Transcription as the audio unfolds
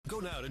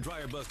now to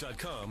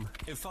DryerBuzz.com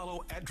and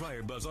follow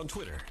 @DryerBuzz on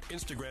Twitter,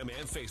 Instagram,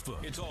 and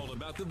Facebook. It's all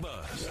about the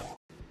buzz.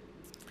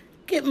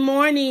 Good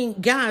morning,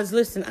 guys.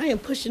 Listen, I am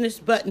pushing this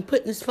button,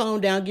 putting this phone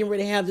down, getting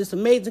ready to have this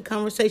amazing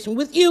conversation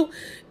with you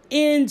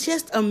in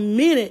just a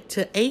minute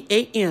to 8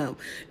 a.m.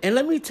 And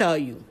let me tell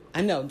you,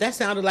 I know that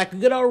sounded like a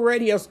good old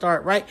radio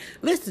start, right?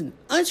 Listen,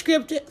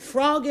 unscripted,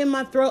 frog in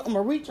my throat. I'm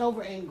going to reach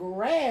over and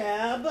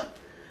grab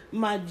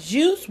my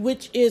juice,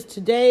 which is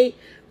today.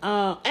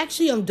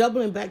 Actually, I'm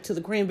doubling back to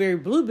the cranberry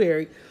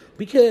blueberry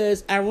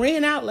because I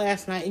ran out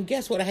last night, and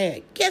guess what I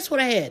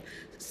had?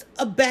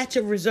 A batch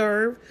of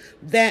reserve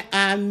that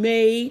I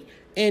made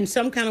in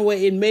some kind of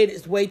way. It made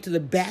its way to the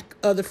back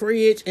of the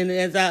fridge, and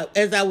as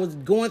I was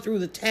going through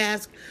the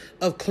task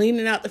of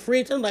cleaning out the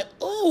fridge, I'm like,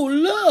 oh,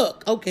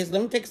 look. Okay, so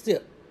let me take a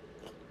sip.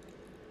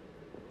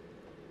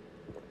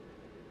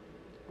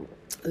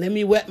 Let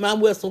me wet my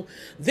whistle.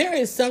 There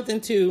is something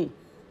to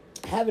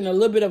having a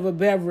little bit of a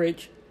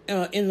beverage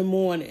in the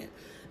morning.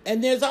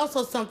 And there's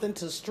also something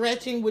to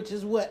stretching, which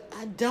is what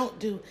I don't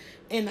do.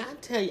 And I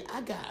tell you, I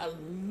got a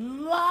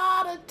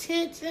lot of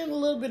tension, a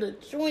little bit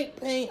of joint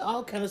pain,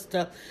 all kind of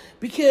stuff.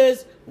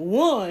 Because,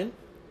 one,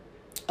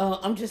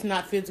 I'm just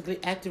not physically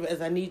active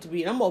as I need to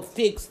be. And I'm going to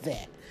fix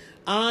that.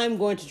 I'm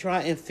going to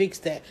try and fix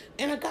that.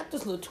 And I got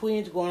this little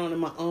twinge going on in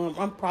my arm.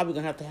 I'm probably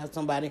going to have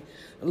somebody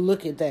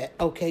look at that,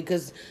 okay?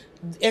 Because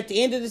at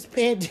the end of this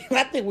pandemic,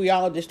 I think we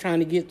all just trying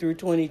to get through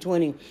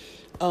 2020.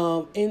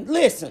 And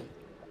listen,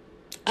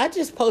 I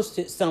just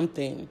posted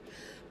something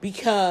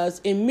because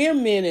in mere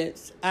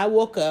minutes, I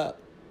woke up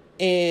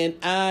and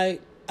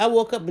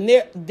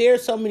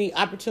there's so many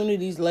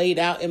opportunities laid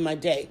out in my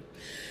day.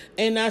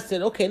 And I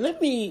said, okay, let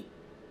me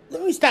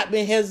stop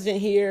being hesitant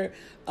here.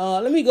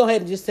 Let me go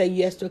ahead and just say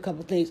yes to a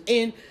couple things.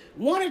 And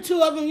one or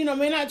two of them,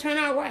 may not turn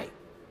out right.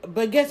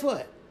 But guess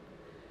what?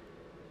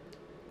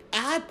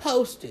 I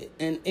posted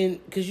and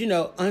because,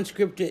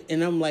 unscripted,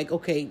 and I'm like,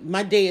 okay,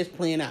 my day is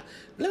playing out.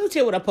 Let me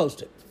tell you what I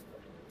posted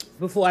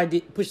before I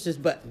did push this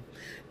button.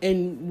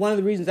 And one of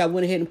the reasons I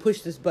went ahead and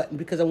pushed this button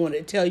because I wanted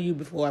to tell you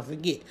before I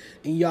forget.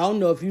 And y'all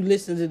know if you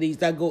listen to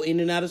these, I go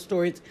in and out of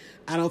stories.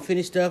 I don't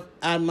finish stuff.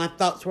 My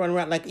thoughts run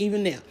around like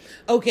even now.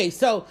 Okay,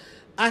 so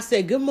I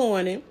said good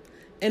morning,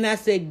 and I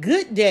said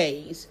good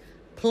days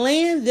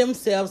plan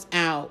themselves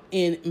out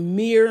in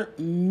mere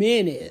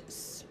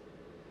minutes.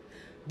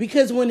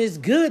 Because when it's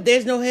good,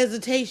 there's no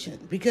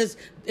hesitation.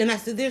 And I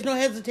said there's no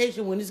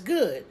hesitation when it's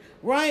good,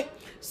 right?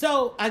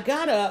 So I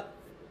got up.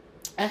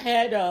 I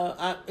had,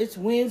 it's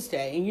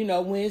Wednesday,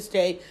 and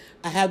Wednesday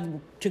I have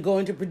to go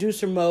into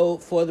producer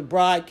mode for the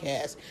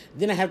broadcast.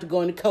 Then I have to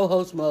go into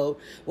co-host mode.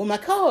 Well, my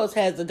co-host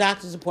has a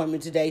doctor's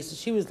appointment today, so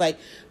she was like,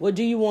 well,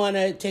 do you want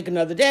to take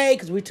another day?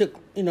 Because we took,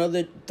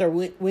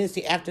 the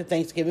Wednesday after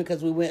Thanksgiving,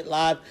 because we went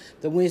live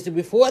the Wednesday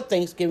before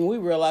Thanksgiving. We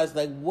realized,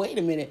 like, wait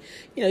a minute,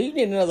 you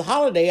need another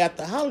holiday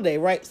after holiday,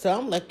 right? So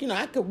I'm like,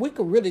 we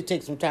could really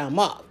take some time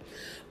off.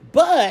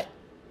 But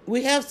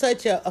we have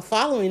such a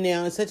following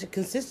now and such a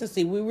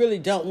consistency, we really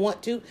don't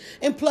want to.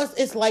 And plus,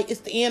 it's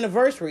the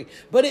anniversary.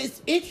 But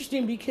it's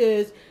interesting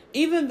because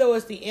even though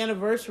it's the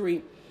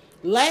anniversary,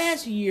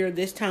 last year,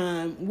 this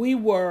time, we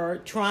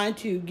were trying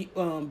to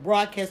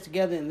broadcast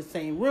together in the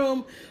same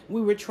room.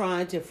 We were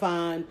trying to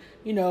find,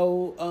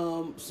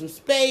 some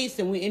space,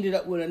 and we ended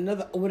up with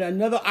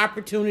another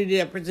opportunity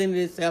that presented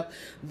itself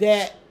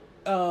that,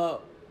 I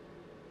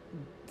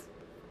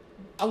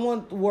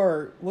want the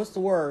word. What's the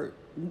word?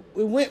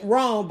 It went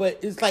wrong, but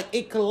it's like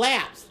it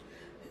collapsed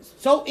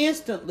so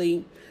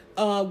instantly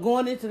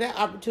going into that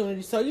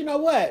opportunity. So you know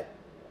what?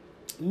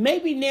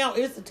 Maybe now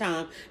is the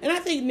time. And I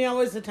think now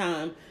is the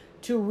time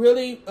to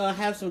really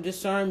have some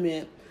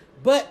discernment,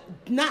 but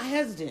not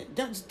hesitant.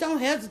 Don't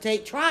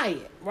hesitate. Try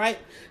it, right?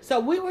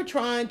 So we were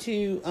trying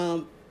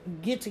to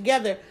get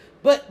together,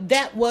 but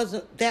that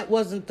wasn't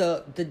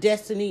the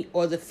destiny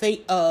or the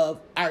fate of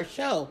our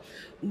show.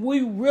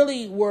 We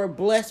really were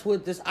blessed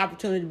with this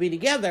opportunity to be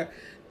together.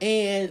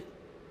 And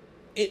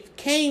it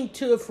came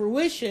to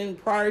fruition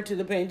prior to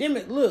the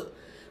pandemic. Look,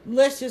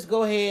 let's just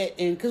go ahead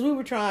and, because we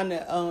were trying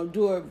to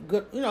do a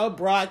good,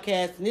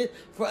 broadcast. And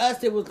for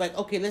us, it was like,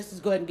 okay, let's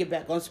just go ahead and get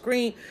back on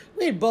screen.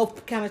 We had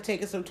both kind of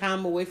taken some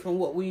time away from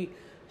what we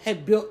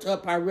had built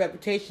up our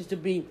reputations to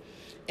be.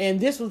 And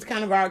this was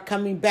kind of our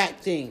coming back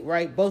thing,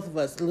 right? Both of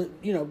us,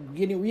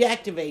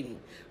 reactivating,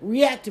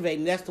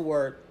 that's the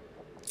word.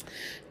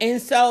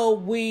 And so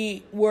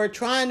we were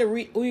trying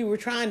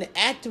to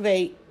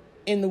activate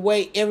in the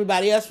way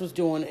everybody else was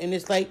doing. And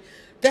it's like,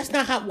 that's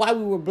not why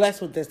we were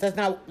blessed with this. That's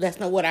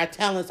not what our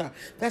talents are.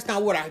 That's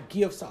not what our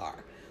gifts are.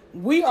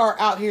 We are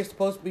out here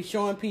supposed to be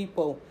showing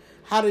people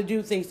how to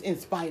do things in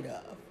spite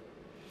of.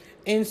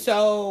 And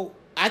so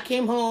I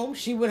came home,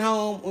 she went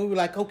home, and we were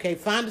like, okay,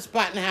 find a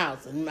spot in the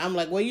house. And I'm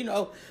like,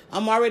 well,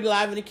 I'm already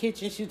live in the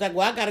kitchen. She's like,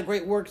 well, I got a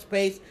great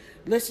workspace.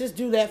 Let's just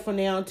do that for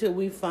now until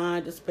we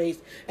find a space.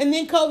 And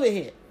then COVID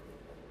hit.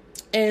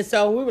 And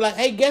so we were like,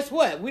 hey, guess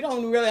what? We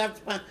don't really have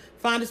to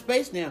find a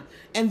space now.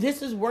 And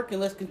this is working.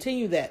 Let's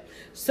continue that.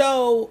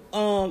 So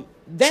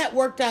that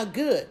worked out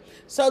good.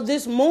 So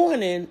this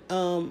morning,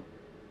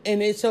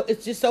 And it's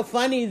just so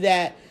funny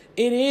that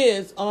it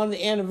is on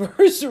the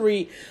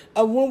anniversary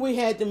of when we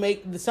had to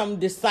make some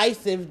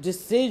decisive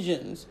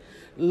decisions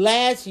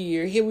last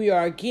year. Here we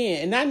are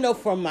again. And I know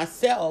for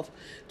myself,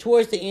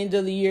 towards the end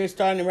of the year,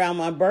 starting around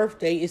my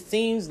birthday, it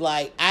seems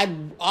like I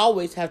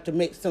always have to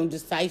make some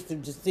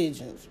decisive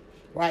decisions,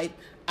 right?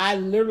 I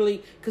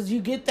literally, because you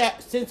get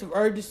that sense of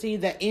urgency,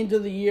 that end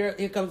of the year,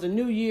 here comes a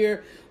new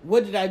year.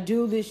 What did I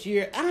do this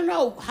year? I don't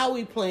know how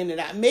we planned it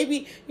out.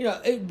 Maybe,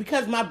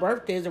 because my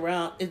birthday is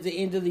the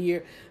end of the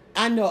year,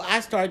 I know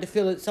I started to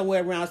feel it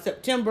somewhere around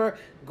September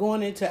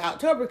going into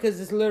October, because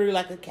it's literally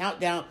like a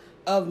countdown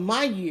of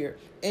my year.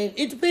 And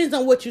it depends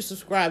on what you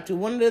subscribe to.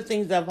 One of the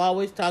things I've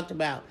always talked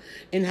about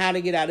in how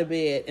to get out of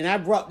bed, and I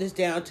brought this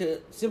down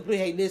to simply,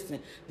 hey,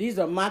 listen, these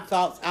are my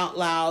thoughts out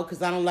loud,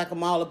 because I don't like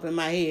them all up in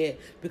my head,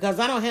 because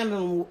I don't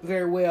handle them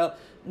very well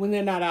when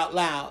they're not out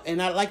loud.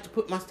 And I like to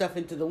put my stuff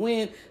into the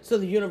wind so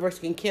the universe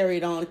can carry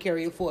it on,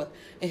 carry it forth,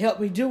 and help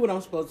me do what I'm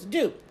supposed to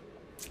do.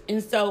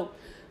 And so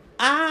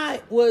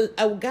I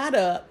got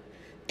up,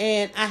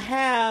 and I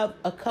have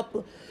a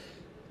couple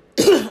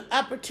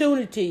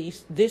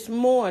opportunities this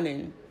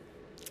morning.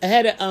 I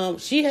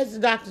had she has a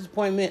doctor's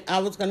appointment. I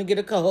was going to get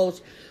a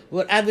co-host,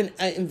 but I've been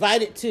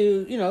invited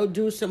to,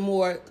 do some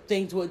more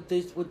things with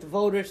the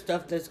voter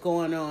stuff that's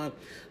going on.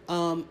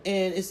 And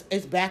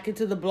it's back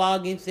into the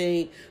blogging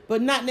thing,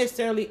 but not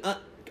necessarily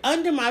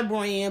under my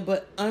brand,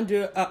 but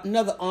under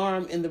another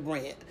arm in the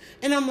brand.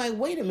 And I'm like,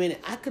 wait a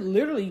minute, I could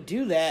literally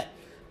do that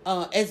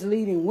as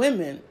Leading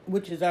Women,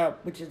 which is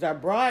our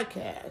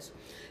broadcast.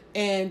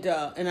 And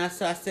I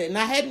said, and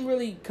I hadn't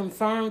really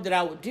confirmed that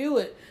I would do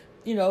it.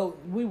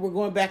 We were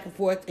going back and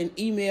forth in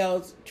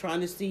emails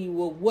trying to see,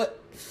 well,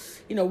 what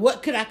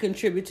could I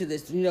contribute to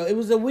this? It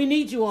was we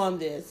need you on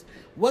this.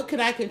 What could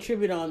I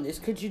contribute on this?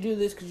 Could you do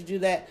this? Could you do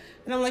that?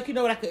 And I'm like, you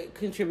know what I could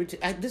contribute to?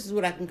 This is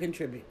what I can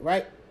contribute,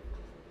 right?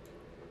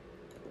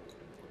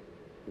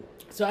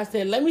 So I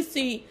said, let me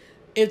see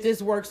if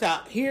this works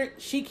out. Here,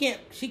 she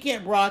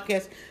can't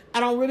broadcast. I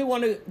don't really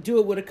want to do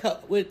it with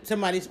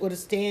a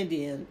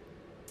stand-in.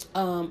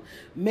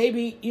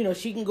 Maybe,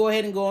 she can go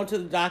ahead and go on to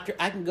the doctor.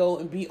 I can go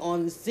and be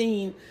on the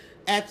scene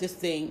at this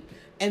thing.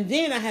 And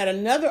then I had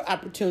another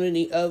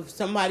opportunity of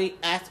somebody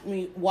asking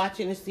me,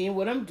 watching and seeing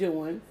what I'm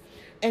doing.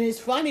 And it's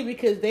funny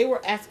because they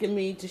were asking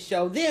me to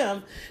show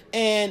them.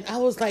 And I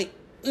was like,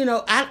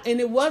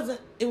 it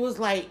was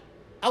like,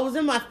 I was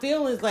in my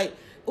feelings like,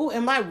 oh,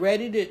 am I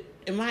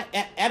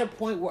at a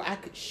point where I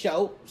could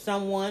show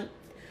someone?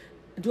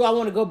 Do I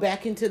want to go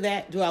back into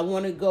that? Do I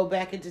want to go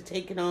back into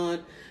taking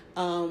on,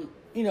 and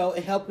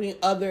helping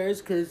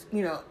others? Because,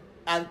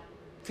 I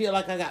feel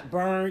like I got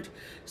burned.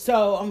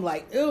 So I'm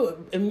like,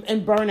 ooh,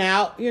 and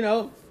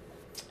burnout,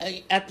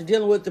 after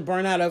dealing with the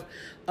burnout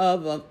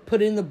of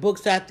putting the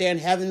books out there and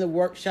having the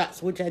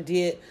workshops, which I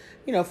did,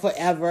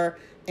 forever.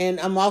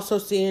 And I'm also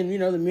seeing,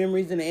 the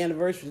memories and the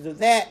anniversaries of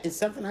that. It's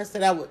something I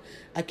said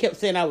I kept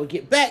saying I would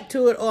get back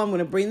to it. I'm going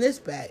to bring this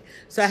back.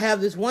 So I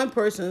have this one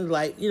person who's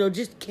like,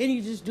 can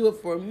you just do it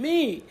for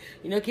me?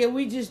 Can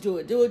we just do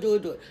it? Do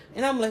it.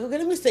 And I'm like, okay,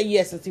 let me say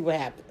yes and see what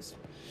happens.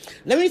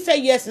 Let me say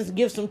yes and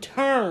give some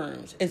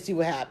terms and see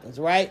what happens,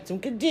 right? Some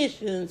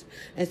conditions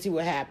and see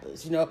what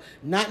happens.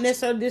 Not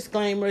necessarily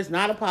disclaimers,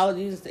 not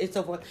apologies, and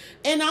so forth.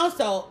 And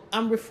also,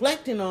 I'm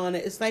reflecting on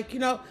it. It's like,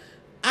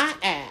 I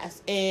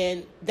asked,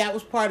 and that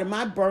was part of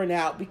my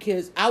burnout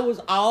because I was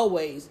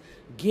always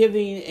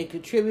giving and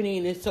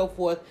contributing and so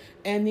forth,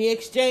 and the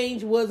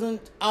exchange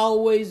wasn't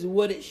always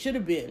what it should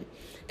have been.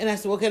 And I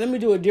said, okay, let me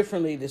do it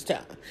differently this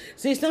time.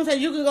 See, sometimes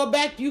you can go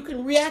back, you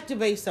can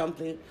reactivate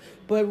something,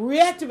 but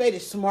reactivate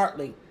it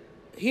smartly.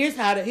 Here's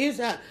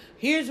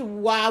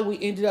why we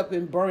ended up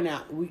in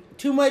burnout. We gave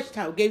too much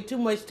time, gave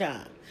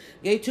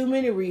too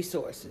many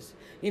resources,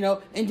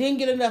 and didn't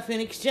get enough in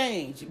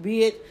exchange,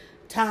 be it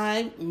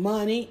time,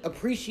 money,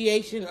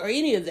 appreciation, or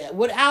any of that.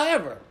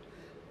 Whatever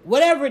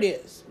it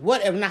is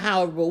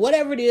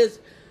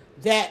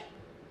that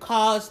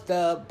caused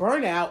the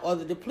burnout or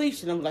the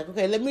depletion. I'm like,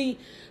 okay, let me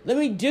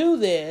do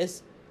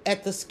this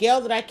at the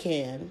scale that I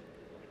can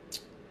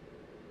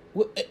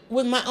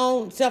with my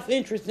own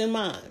self-interest in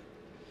mind.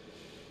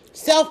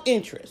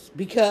 Self-interest,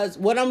 because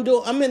what I'm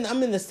doing,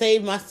 I'm in the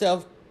save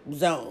myself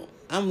zone.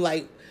 I'm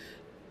like,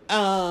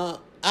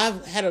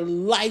 I've had a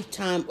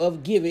lifetime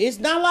of giving. It's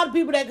not a lot of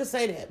people that can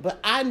say that, but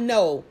I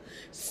know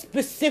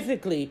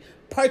specifically,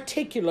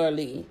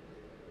 particularly,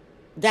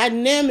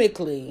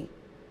 dynamically,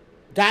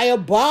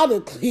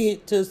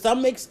 diabolically, to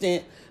some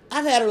extent,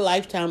 I've had a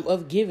lifetime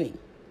of giving.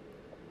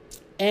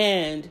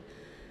 And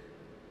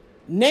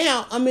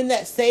now I'm in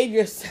that save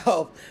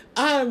yourself.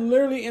 I'm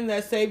literally in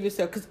that save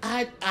yourself because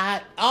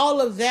I all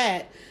of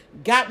that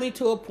got me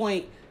to a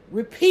point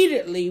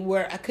repeatedly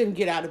where I couldn't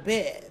get out of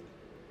bed.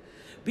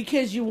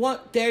 Because you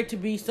want there to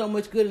be so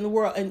much good in the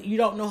world, and you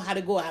don't know how to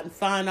go out and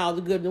find all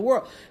the good in the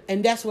world.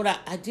 And that's what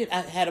I did.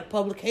 I had a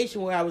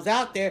publication where I was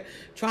out there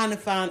trying to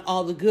find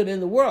all the good in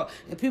the world.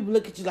 And people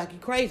look at you like you're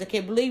crazy. I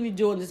can't believe you're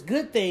doing this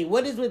good thing.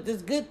 What is with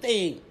this good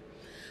thing?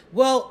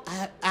 Well,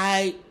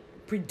 I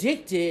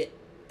predicted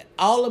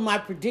all of my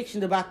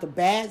predictions about the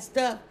bad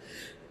stuff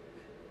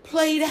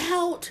played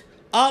out.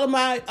 All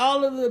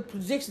of the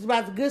predictions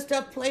about the good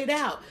stuff played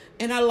out,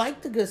 and I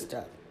like the good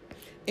stuff.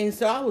 And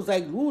so I was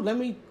like, ooh, let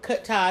me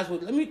cut ties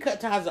with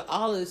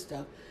all of this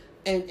stuff,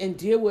 and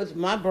deal with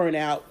my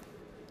burnout,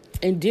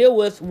 and deal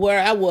with where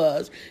I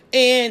was.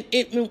 And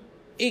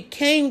it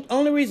came.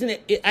 Only reason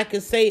I can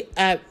say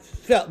I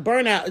felt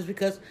burnout is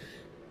because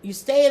you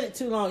stay in it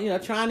too long.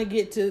 Trying to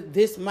get to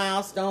this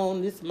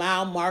milestone, this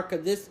mile marker,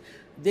 this.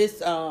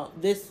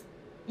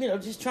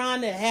 Just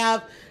trying to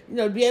have,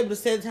 be able to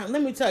say the time.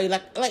 Let me tell you,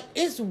 like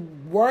it's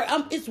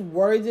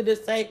worthy to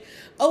say,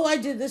 oh, I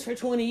did this for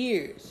 20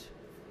 years.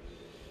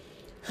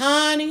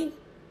 Honey,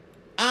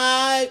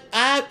 I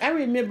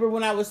remember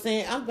when I was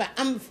saying,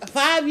 I'm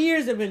 5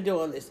 years I've been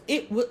doing this.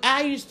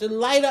 I used to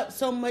light up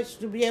so much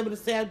to be able to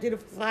say I did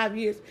it for 5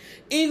 years,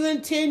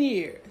 even 10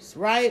 years,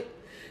 right?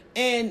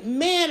 And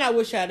man, I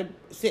wish I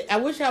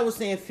was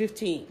saying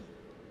 15.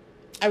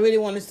 I really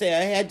want to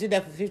say I did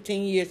that for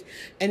 15 years,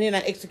 and then I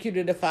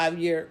executed a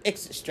 5-year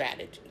exit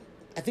strategy.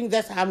 I think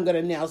that's how I'm going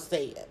to now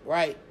say it,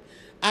 right?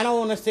 I don't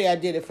want to say I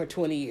did it for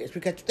 20 years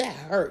because that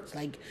hurts.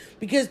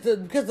 Because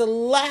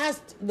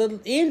the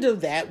end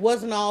of that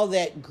wasn't all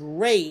that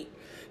great,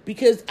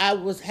 because I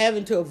was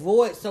having to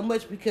avoid so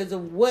much because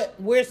of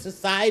where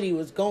society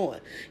was going.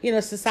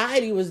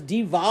 Society was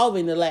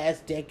devolving the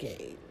last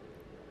decade.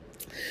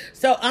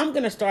 So I'm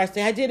going to start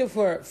saying I did it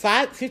for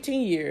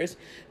 15 years,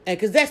 and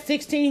because that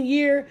 16th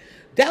year,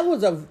 that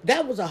was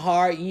a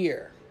hard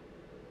year.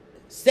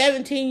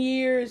 17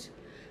 years,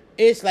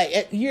 it's like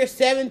at year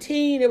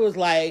 17, it was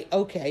like,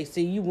 okay,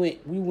 see, we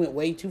went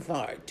way too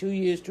far. 2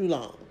 years too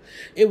long.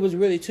 It was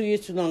really 2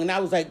 years too long, and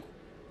I was like,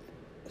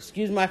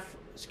 excuse my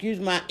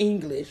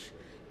English,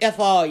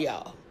 F all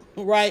y'all,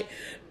 right?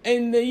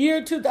 In the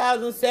year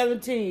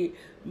 2017.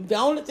 The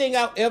only thing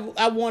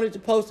I wanted to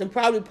post, and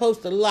probably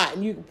post a lot,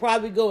 and you could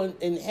probably go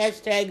and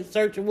hashtag and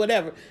search or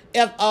whatever,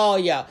 F all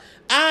y'all.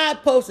 I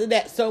posted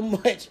that so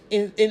much,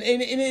 and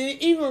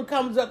it even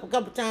comes up a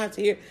couple times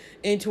here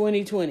in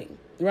 2020,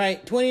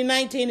 right?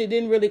 2019, it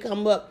didn't really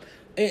come up.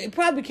 It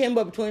probably came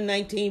up in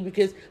 2019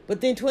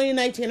 but then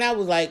 2019, I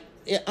was like,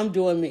 yeah, I'm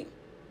doing me.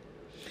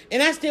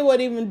 And I still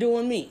wasn't even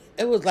doing me.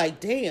 It was like,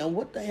 damn,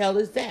 what the hell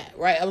is that,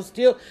 right? I was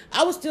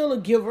still a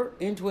giver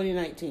in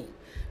 2019.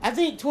 I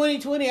think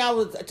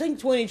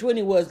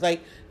 2020 was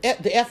like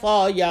the F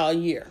all y'all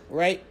year,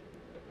 right?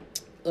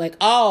 Literally.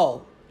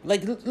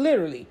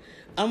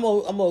 I'm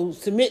gonna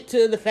submit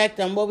to the fact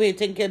that I'm over here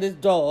taking care of this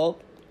dog,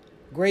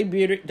 gray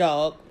bearded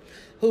dog,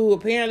 who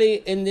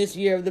apparently in this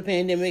year of the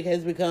pandemic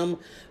has become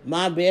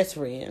my best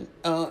friend,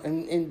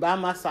 and by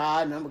my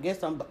side. And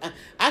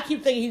I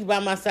keep thinking he's by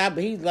my side,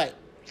 but he's like,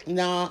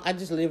 no, I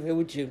just live here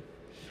with you.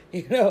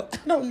 I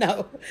don't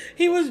know.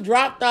 He was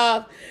dropped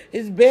off.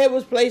 His bed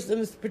was placed in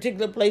this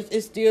particular place.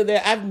 It's still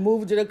there. I've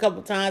moved it a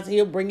couple times.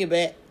 He'll bring it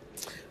back.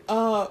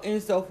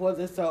 And so forth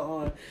and so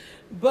on.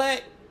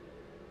 But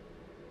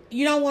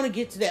you don't want to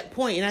get to that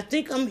point. And I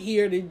think I'm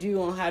here to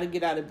do on how to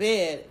get out of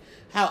bed,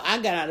 how I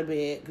got out of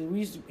bed. Because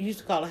we used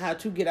to call it how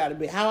to get out of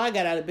bed. How I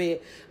got out of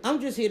bed.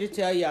 I'm just here to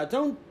tell y'all,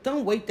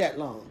 don't wait that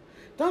long.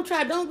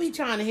 Don't be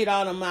trying to hit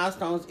all the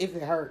milestones if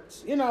it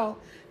hurts.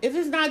 If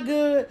it's not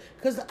good,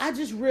 because I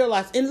just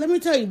realized, and let me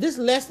tell you, this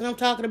lesson I'm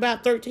talking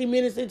about 13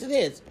 minutes into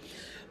this,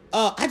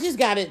 I just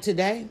got it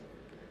today.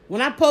 When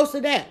I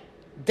posted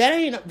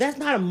that's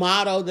not a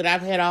motto that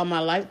I've had all my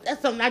life. That's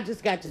something I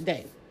just got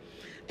today.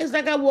 It's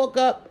like I woke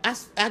up, I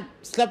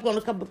slept on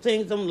a couple of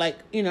things. I'm like,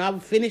 I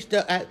finished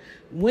up. I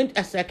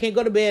said, I can't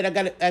go to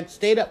bed. I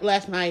stayed up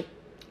last night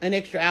an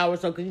extra hour or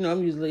so, because,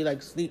 I'm usually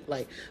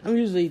I'm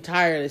usually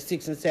tired at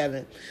 6 and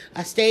 7.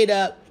 I stayed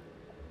up.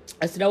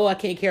 I said, I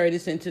can't carry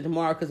this into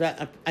tomorrow because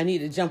I need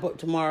to jump up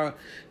tomorrow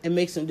and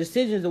make some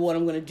decisions of what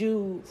I'm going to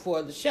do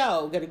for the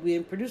show. Got to be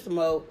in producer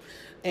mode.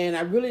 And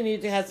I really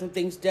needed to have some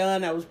things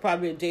done. I was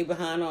probably a day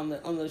behind on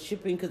the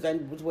shipping because I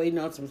was waiting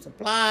on some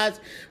supplies.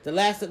 The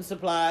last of the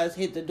supplies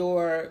hit the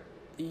door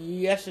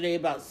yesterday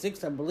about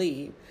 6, I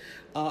believe.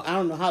 I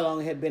don't know how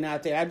long it had been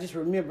out there. I just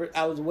remember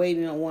I was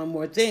waiting on one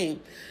more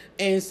thing.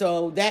 And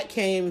so that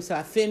came, so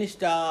I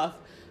finished off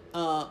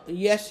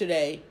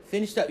yesterday,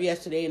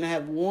 and I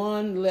have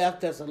one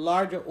left that's a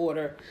larger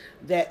order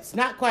that's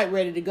not quite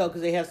ready to go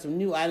because they have some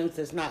new items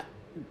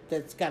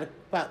that's got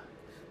about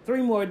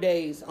 3 more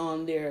days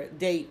on their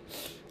date.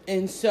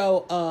 And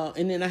so,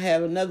 and then I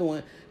have another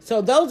one.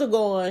 So those are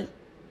going.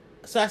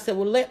 So I said,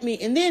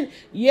 and then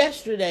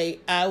yesterday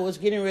I was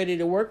getting ready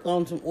to work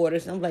on some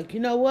orders. I'm like, you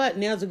know what?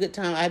 Now's a good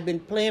time. I've been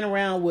playing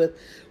around with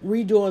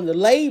redoing the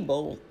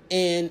label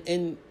and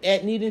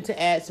needing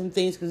to add some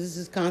things because this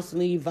is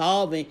constantly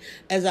evolving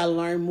as I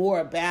learn more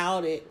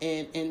about it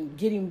and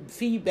getting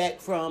feedback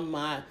from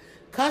my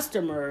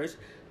customers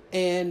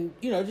and,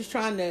 just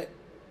trying to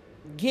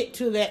get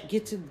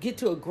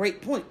to a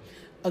great point,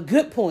 a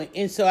good point.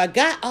 And so I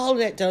got all of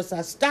that done. So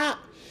I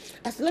stopped.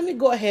 I said, let me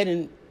go ahead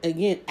and,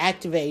 again,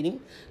 activating.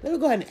 Let me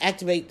go ahead and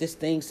activate this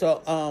thing.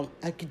 So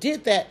I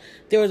did that.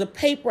 There was a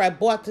paper. I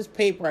bought this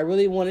paper I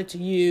really wanted to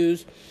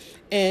use.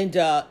 And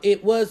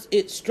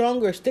it's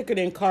thicker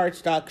than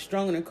cardstock,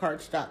 stronger than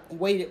cardstock,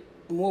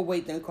 more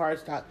weight than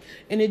cardstock,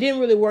 and it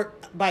didn't really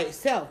work by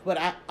itself. But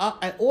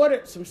I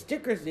ordered some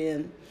stickers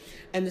in,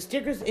 and the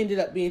stickers ended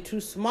up being too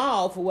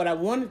small for what I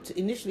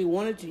initially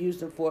wanted to use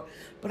them for.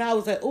 But I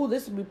was like, oh,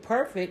 this would be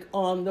perfect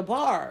on the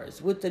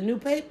bars with the new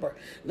paper.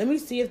 Let me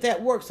see if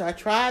that works. So I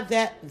tried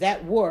that.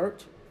 That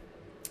worked.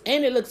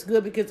 And it looks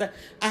good because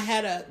I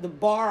had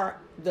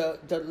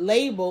the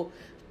label,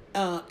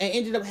 and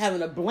ended up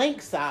having a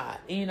blank side,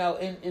 in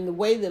the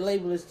way the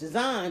label is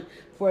designed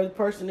for the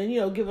person,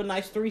 and, give a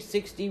nice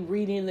 360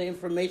 reading the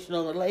information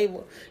on the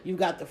label. You've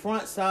got the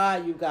front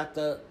side, you've got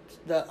the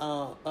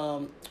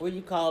what do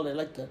you call it,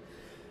 like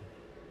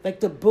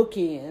the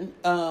bookend.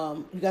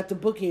 You got the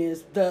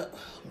bookends,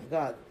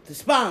 the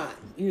spine.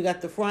 You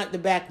got the front, the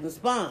back, and the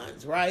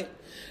spines, right?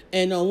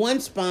 And on one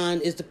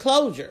spine is the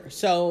closure.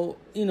 So,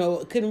 I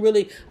didn't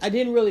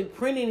really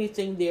print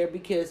anything there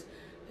because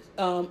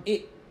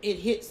it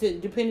hits it,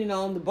 depending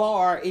on the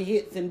bar, it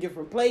hits in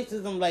different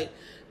places. I'm like,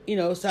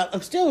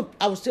 so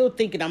I was still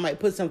thinking I might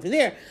put something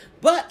there,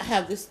 but I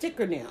have this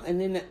sticker now,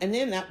 and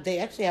then they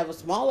actually have a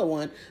smaller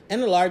one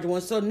and a larger one.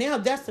 So now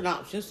that's an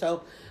option.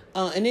 So,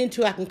 and then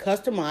too, I can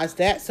customize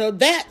that. So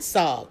that's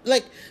solved.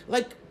 Like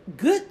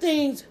good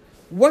things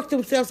work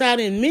themselves out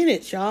in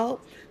minutes,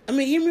 y'all. I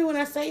mean, hear me when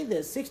I say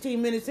this.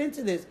 16 minutes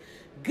into this,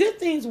 good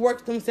things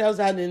work themselves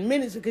out in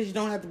minutes because you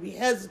don't have to be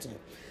hesitant.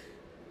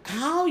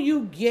 How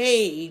you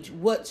gauge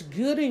what's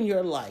good in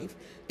your life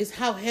is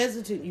how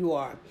hesitant you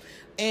are.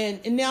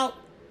 And now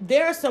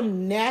there are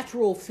some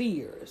natural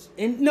fears.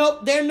 And no,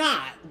 they're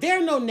not. There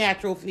are no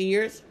natural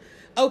fears.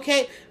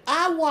 Okay,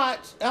 I'm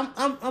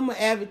an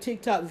avid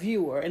TikTok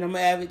viewer, and I'm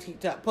an avid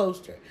TikTok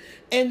poster.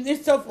 And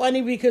it's so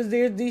funny because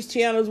there's these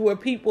channels where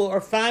people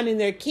are finding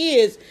their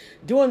kids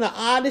doing the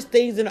oddest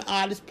things in the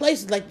oddest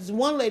places. Like this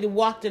one lady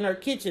walked in her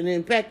kitchen. And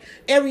in fact,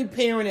 every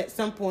parent at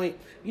some point,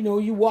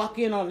 you walk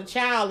in on a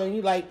child and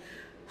you're like,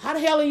 how the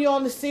hell are you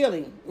on the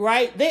ceiling,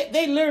 right?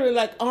 They literally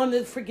like on the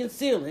freaking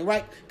ceiling,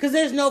 right? Because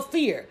there's no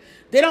fear.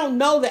 They don't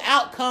know the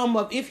outcome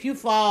of if you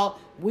fall,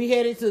 we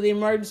headed to the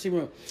emergency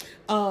room.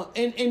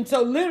 And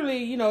so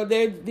literally,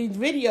 there's these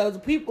videos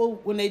of people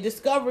when they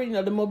discover,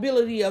 the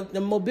mobility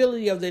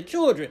of their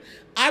children.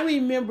 I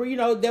remember,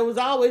 there was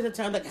always a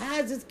time like, how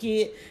is this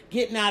kid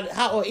getting out,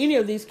 or any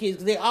of these kids,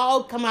 because they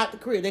all come out the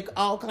crib. They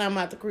all climb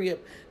out the crib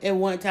at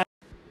one time.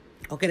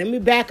 Okay, let me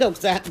back up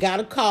because I got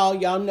a call.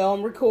 Y'all know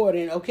I'm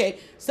recording, okay?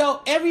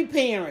 So every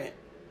parent,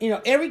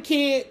 every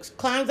kid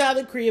climbs out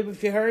of the crib,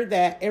 if you heard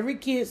that. Every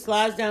kid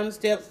slides down the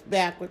steps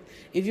backwards,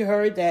 if you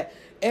heard that.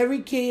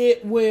 Every kid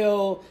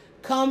will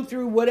come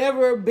through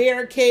whatever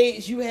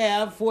barricades you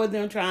have for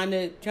them trying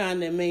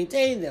to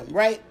maintain them,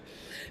 right?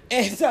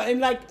 And so,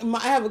 I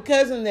have a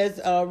cousin that's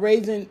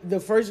raising the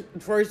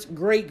first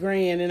great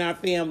grand in our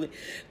family.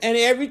 And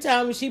every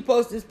time she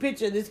posts this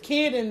picture of this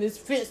kid in this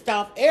fenced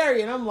off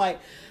area, and I'm like,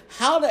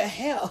 how the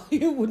hell?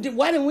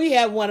 Why didn't we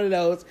have one of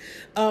those?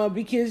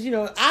 Because,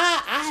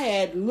 I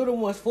had little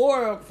ones,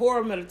 four of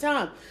them at a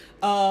time.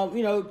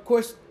 Of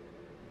course,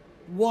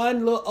 one a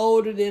little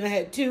older, then I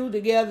had two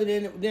together,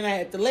 then I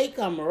had the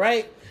latecomer,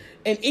 right?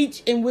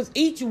 And with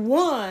each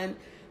one,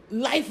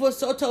 life was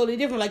so totally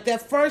different. Like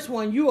that first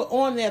one, you were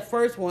on that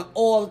first one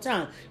all the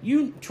time.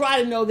 You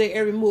try to know their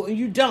every move, and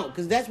you don't,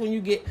 because that's when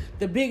you get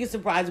the biggest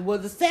surprises. Well,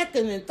 the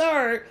second and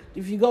third,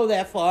 if you go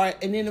that far,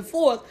 and then the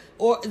fourth,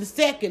 or the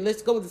second,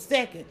 let's go with the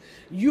second,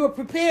 you're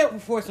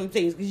prepared for some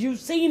things, because you've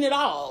seen it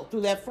all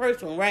through that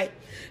first one, right?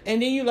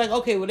 And then you're like,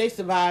 okay, well, they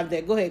survived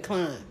that. Go ahead,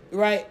 climb,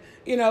 right?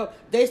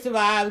 They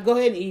survive. Go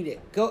ahead and eat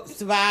it. Go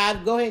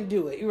survive. Go ahead and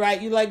do it.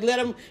 Right? You let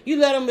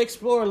them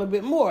explore a little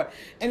bit more.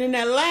 And then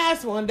that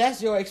last one,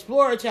 that's your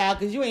explorer child,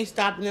 because you ain't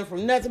stopping them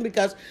from nothing,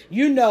 because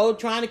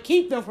trying to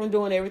keep them from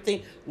doing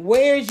everything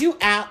wears you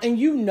out, and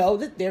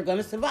that they're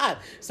gonna survive.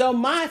 So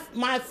my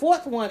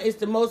fourth one is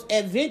the most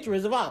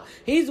adventurous of all.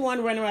 He's the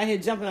one running around here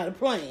jumping out of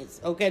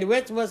planes. Okay, the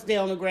rest of us stay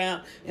on the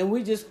ground, and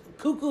we just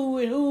cuckoo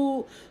and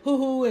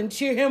hoo and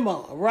cheer him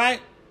on.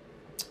 Right?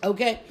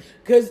 Okay,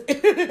 because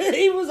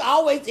he was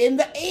always in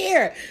the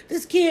air.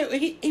 This kid,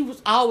 he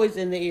was always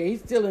in the air. He's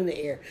still in the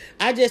air.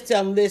 I just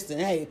tell him, listen,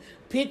 hey,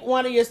 pick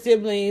one of your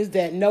siblings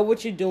that know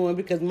what you're doing,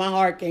 because my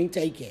heart can't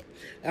take it.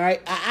 All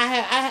right,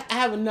 I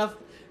have enough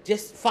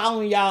just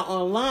following y'all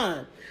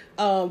online.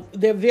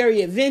 They're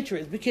very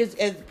adventurous, because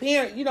as a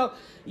parent,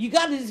 you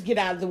got to just get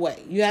out of the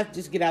way. You have to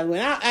just get out of the way.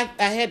 And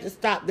I had to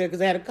stop there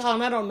because I had a call,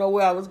 and I don't know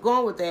where I was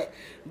going with that.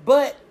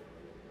 But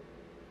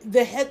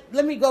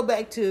let me go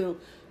back to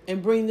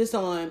and bring this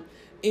on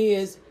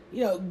is,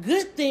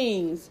 good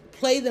things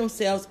play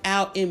themselves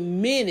out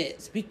in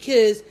minutes,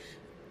 because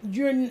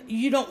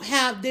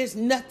there's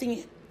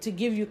nothing to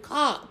give you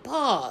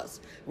pause,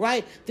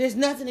 right? There's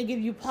nothing to give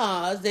you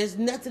pause. There's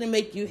nothing to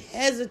make you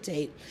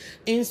hesitate.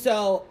 And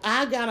so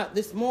I got up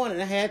this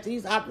morning. I had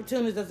these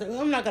opportunities. I said,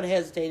 well, I'm not going to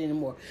hesitate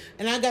anymore.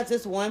 And I got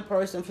this one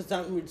person for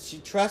something. She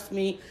trusts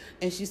me,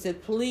 and she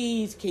said,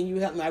 please, can you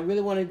help me? I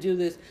really want to do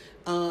this.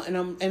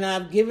 And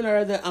I've given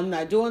her I'm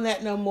not doing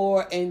that no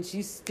more. And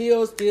she's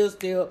still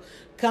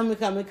coming.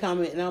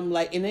 And I'm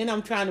like, and then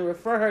I'm trying to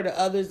refer her to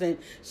others. And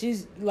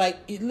she's like,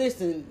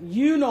 listen,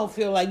 you don't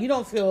feel like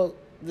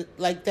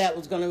that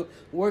was going to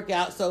work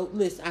out. So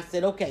listen, I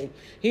said, okay,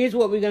 here's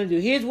what we're going to do.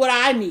 Here's what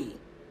I need.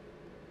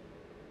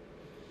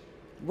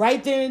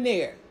 Right then and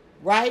there,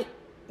 right?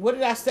 What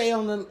did I say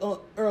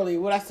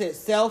earlier? What I said,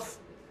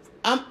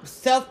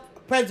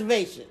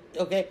 self-preservation,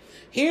 okay?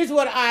 Here's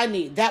what I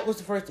need. That was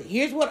the first thing.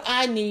 Here's what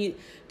I need,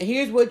 and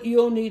here's what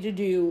you'll need to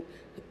do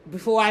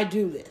before I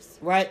do this,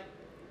 right?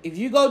 If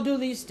you go do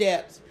these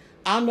steps,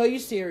 I'll know you're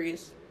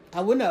serious.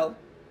 I will know,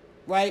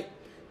 right?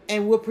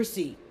 And we'll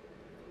proceed.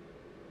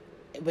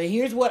 But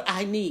here's what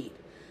I need.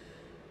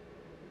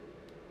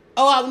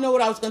 Oh, I know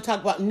what I was going to talk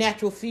about,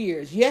 natural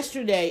fears.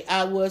 Yesterday,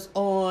 I was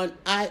on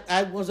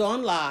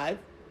live.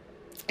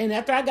 And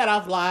after I got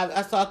off live,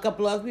 I saw a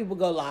couple other people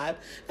go live.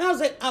 And I was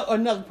like,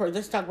 another person,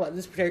 let's talk about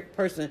this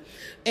person.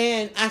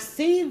 And I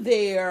see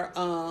their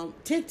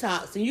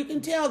TikToks, and you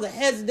can tell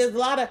there's a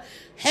lot of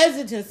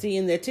hesitancy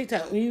in their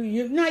TikTok.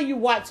 You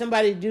watch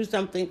somebody do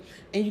something,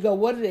 and you go,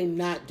 what are they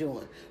not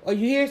doing? Or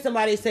you hear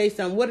somebody say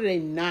something, what are they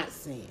not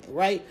saying,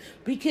 right?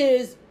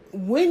 Because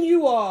when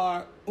you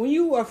are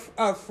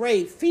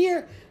afraid,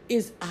 fear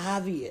is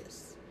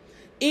obvious.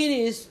 It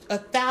is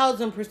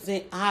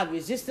 1,000%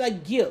 obvious. Just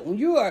like guilt. When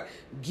you are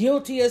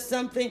guilty of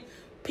something,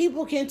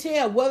 people can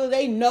tell whether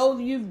they know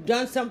you've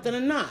done something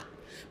or not.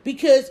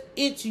 Because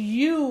it's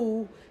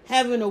you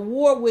having a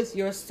war with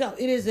yourself.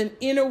 It is an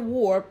inner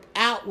war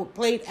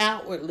played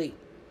outwardly.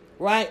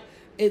 Right?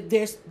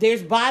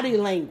 There's body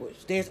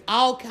language. There's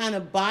all kind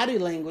of body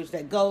language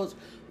that goes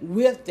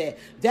with that.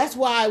 That's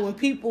why when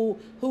people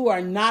who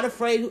are not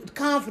afraid,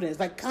 confidence,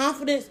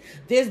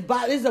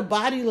 there's a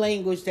body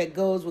language that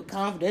goes with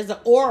confidence. There's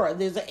an aura,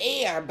 there's an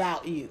air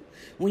about you.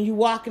 When you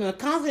walk in, a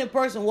confident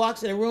person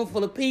walks in a room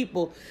full of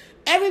people,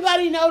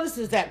 everybody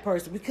notices that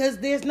person because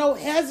there's no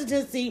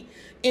hesitancy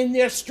in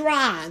their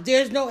stride.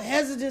 There's no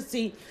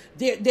hesitancy.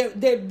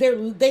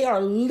 They are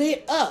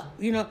lit up,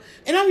 And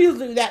I'm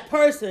usually that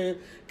person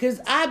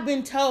because I've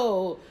been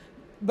told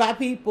by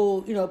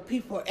people,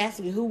 people are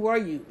asking me, who were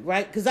you,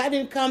 right? Because I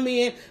didn't come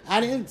in,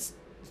 I didn't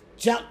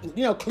jump,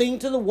 cling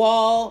to the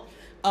wall.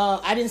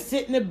 I didn't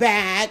sit in the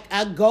back.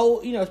 I go,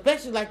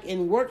 especially like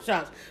in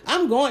workshops,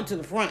 I'm going to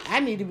the front. I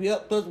need to be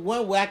up close,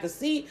 one where I can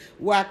see,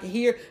 where I can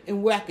hear,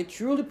 and where I can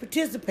truly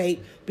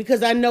participate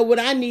because I know what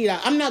I need.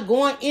 I'm not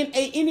going in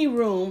any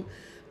room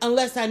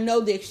unless I know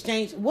the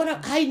exchange, what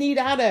I need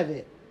out of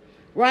it,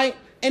 right?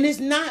 And it's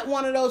not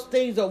one of those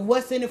things of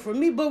what's in it for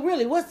me, but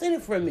really, what's in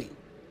it for me?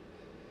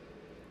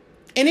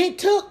 And it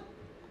took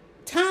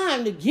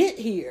time to get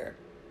here.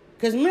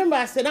 Because remember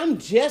I said I'm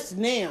just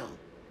now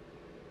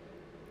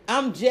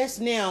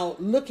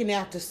looking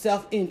after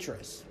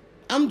self-interest.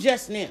 I'm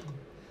just now.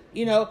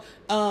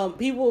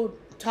 People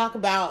talk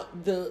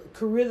about the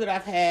career that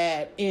I've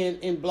had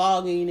in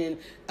blogging and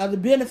the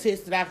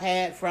benefits that I've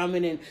had from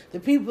it and the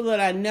people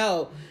that I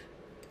know.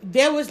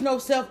 There was no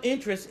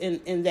self-interest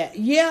in that.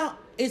 Yeah,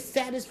 it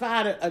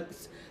satisfied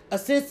a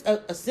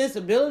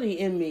sensibility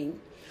in me.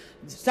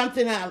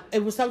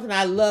 It was something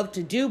I loved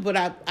to do, but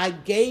I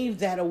gave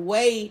that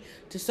away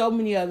to so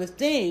many other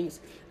things,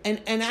 and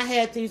I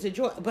had things to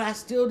enjoy, but I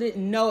still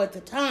didn't know at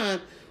the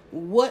time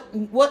what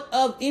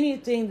of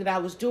anything that I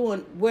was doing,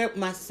 what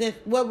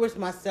was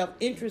my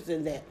self-interest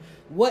in that,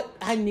 what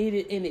I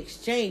needed in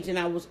exchange, and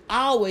I was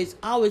always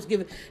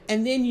giving,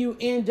 and then you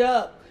end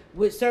up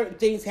with certain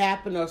things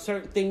happen or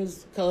certain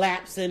things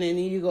collapsing, and then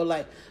you go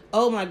like,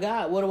 oh my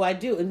God, what do I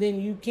do? And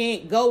then you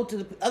can't go to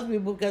the other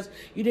people because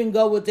you didn't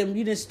go with them.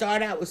 You didn't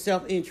start out with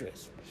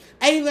self-interest.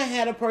 I even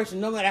had a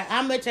person, no matter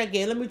how much I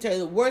gave, let me tell you,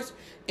 the worst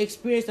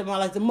experience of my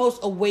life, the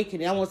most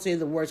awakening, I won't say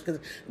the worst because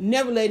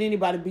never let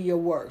anybody be your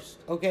worst,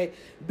 okay?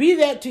 Be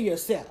that to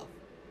yourself,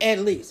 at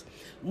least.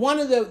 One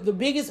of the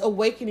biggest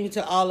awakening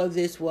to all of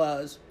this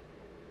was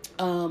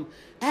I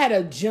had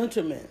a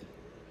gentleman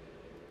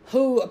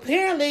who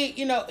apparently,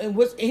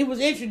 he was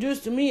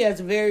introduced to me as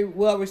a very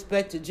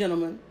well-respected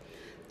gentleman.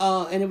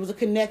 And it was a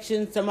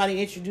connection.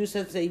 Somebody introduced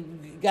us, say,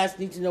 you guys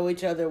need to know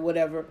each other,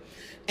 whatever.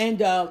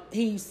 And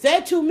he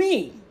said to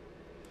me,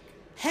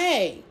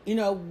 hey,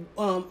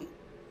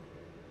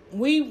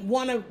 we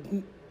want to,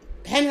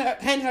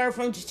 hadn't heard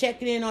from just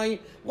checking in on you.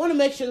 Want to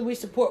make sure that we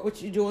support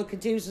what you're doing,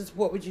 continue to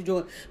support what you're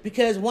doing.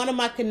 Because one of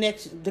my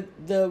connections,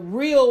 the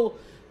real,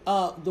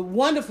 the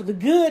wonderful, the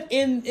good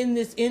in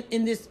this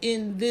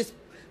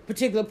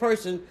particular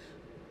person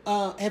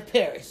had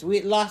perished. We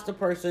had lost a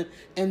person,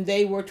 and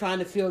they were trying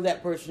to fill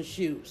that person's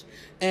shoes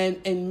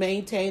and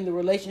maintain the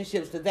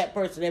relationships that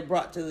person had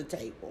brought to the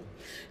table.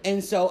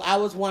 And so I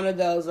was one of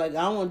those, like,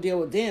 I don't want to deal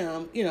with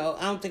them. I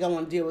don't think I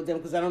want to deal with them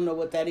because I don't know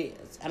what that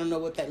is. I don't know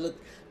what that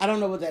I don't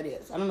know what that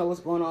is. I don't know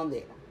what's going on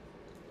there.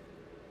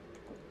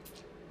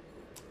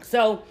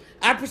 So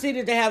I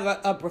proceeded to have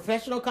a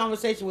professional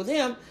conversation with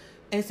him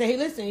and say, hey,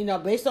 listen,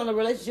 based on the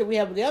relationship we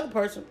have with the other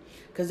person,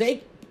 because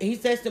he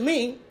says to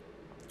me,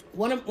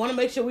 want to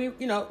make sure we,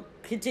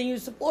 continue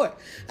to support.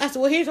 I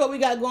said, well, here's what we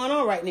got going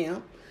on right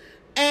now.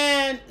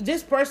 And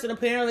this person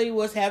apparently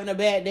was having a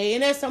bad day.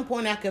 And at some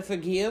point I could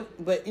forgive,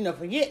 but,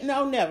 forget,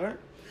 no, never.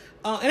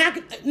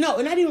 And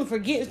not even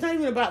forgive. It's not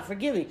even about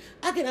forgiving.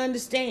 I can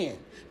understand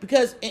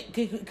because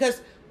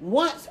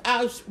once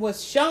I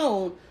was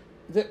shown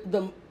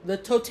the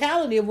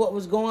totality of what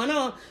was going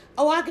on,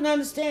 I can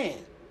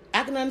understand.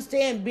 I can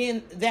understand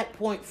being that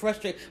point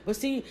frustrated. But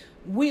see,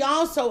 we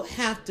also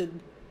have to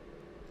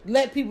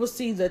let people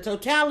see the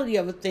totality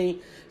of a thing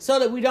so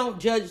that we don't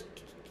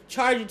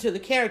charge it to the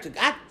character.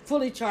 I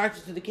fully charge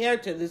it to the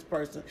character of this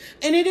person.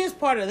 And it is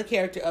part of the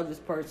character of this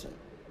person.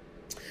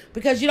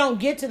 Because you don't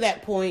get to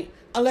that point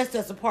unless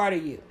that's a part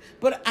of you.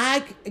 But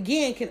I,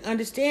 again, can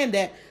understand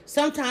that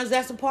sometimes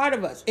that's a part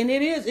of us. And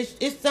it is.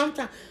 It's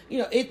sometimes,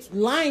 it's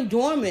lying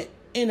dormant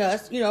in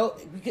us,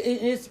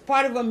 it's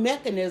part of a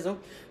mechanism.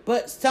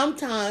 But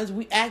sometimes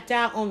we act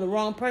out on the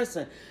wrong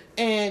person.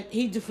 And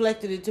he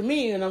deflected it to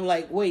me. And I'm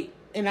like, wait.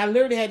 And I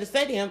literally had to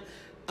say to him,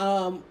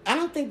 I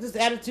don't think this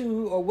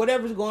attitude or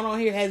whatever's going on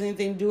here has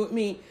anything to do with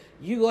me.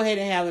 You go ahead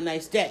and have a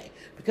nice day.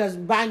 Because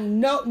by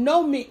no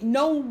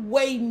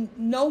way,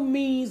 no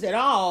means at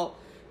all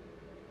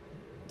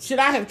should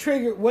I have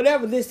triggered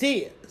whatever this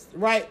is,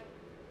 right?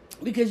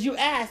 Because you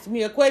asked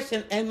me a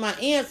question and my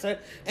answer,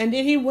 and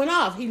then he went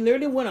off. He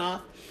literally went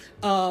off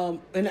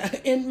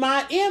in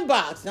my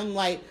inbox. I'm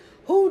like,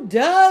 who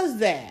does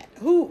that?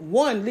 Who,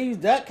 one, leaves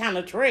that kind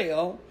of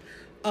trail?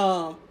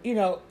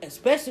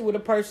 Especially with a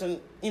person,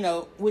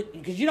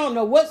 because you don't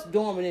know what's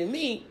dormant in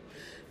me.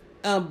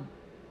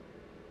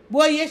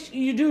 Well, yes,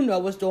 you do know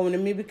what's dormant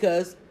in me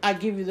because I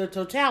give you the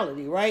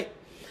totality, right?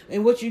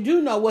 And what you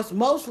do know, what's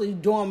mostly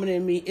dormant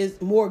in me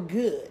is more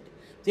good.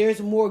 There's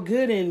more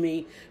good in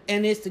me,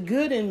 and it's the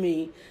good in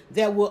me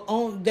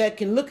that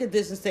can look at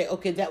this and say,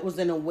 okay, that was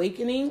an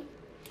awakening.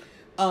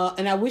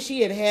 And I wish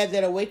he had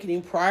that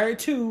awakening prior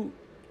to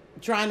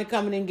trying to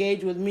come and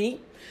engage with me,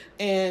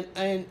 and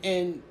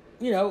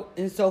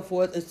so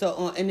forth and so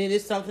on. And it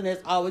is something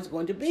that's always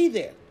going to be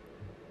there.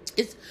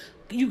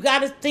 You got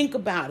to think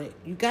about it.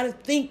 You got to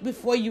think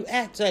before you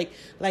act.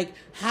 Like,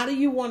 how do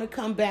you want to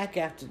come back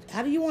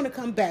how do you want to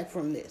come back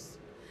from this?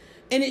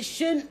 And it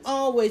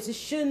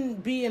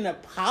shouldn't be an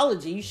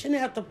apology. You shouldn't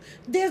have to,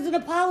 there's an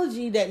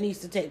apology that needs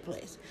to take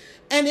place.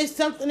 And it's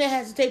something that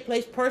has to take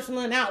place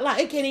personally and out loud.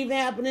 It can't even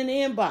happen in the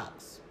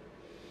inbox.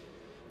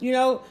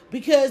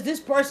 Because this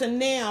person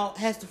now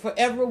has to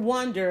forever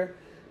wonder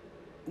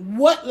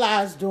what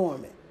lies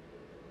dormant.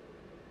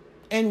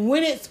 And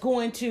when it's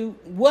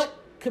what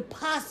could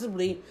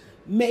possibly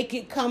make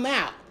it come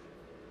out.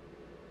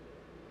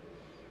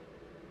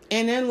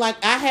 And then I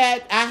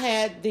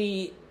had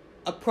the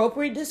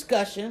appropriate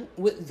discussion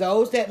with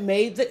those that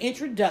made the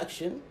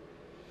introduction,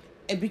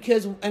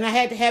 and I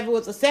had to have it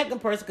with the second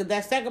person because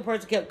that second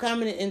person kept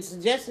coming and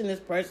suggesting this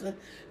person,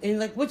 and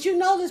but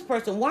this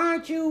person, why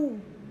aren't you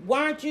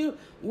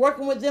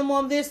working with them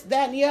on this,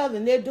 that, and the other?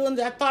 And they're doing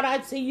that. I thought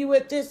I'd see you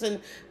at this, and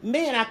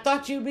man, I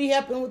thought you'd be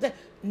helping with that.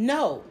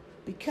 No.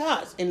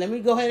 Because, and let me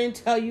go ahead and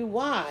tell you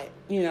why,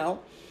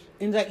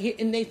 and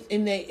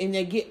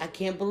they get, I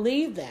can't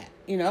believe that,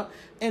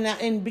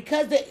 and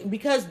because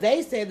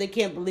they said they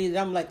can't believe it,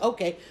 I'm like,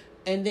 okay,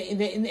 and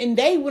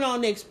they went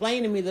on to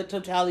explain to me the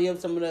totality of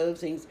some of the other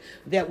things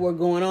that were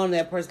going on in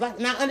that person's life,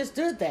 and I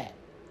understood that.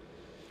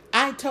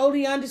 I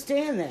totally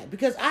understand that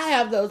because I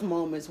have those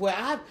moments where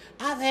I've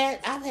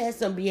had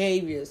some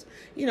behaviors,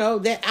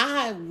 that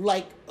I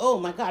like, oh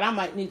my God, I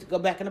might need to go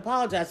back and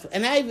apologize for,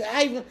 and I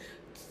even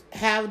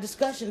have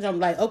discussions.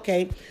 I'm like,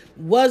 okay,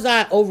 was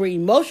I over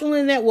emotional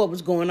in that? What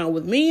was going on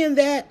with me in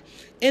that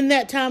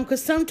time?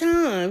 Because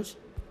sometimes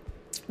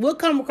we'll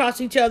come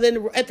across each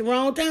other at the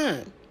wrong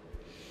time,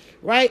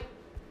 right?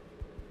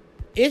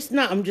 It's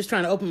not, I'm just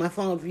trying to open my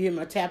phone. If you hear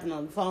my tapping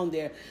on the phone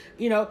there,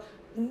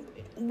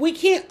 we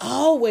can't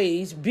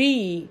always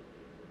be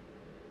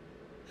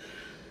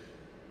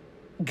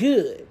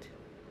good.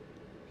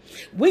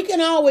 We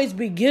can always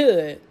be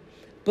good,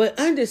 but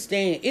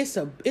understand it's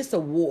a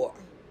war.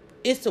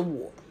 It's a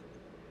war.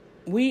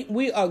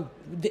 We are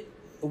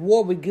a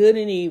war with good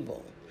and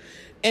evil,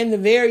 and the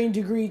varying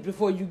degrees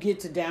before you get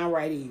to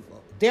downright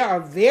evil. There are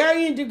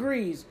varying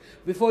degrees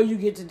before you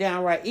get to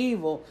downright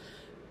evil.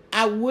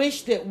 I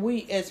wish that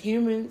we as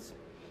humans,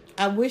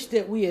 I wish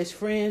that we as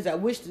friends, I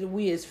wish that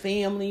we as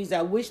families,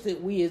 I wish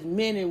that we as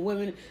men and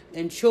women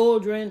and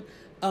children,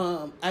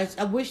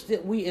 I wish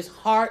that we as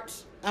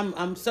hearts.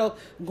 I'm so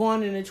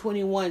going into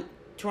 21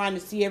 trying to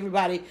see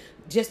everybody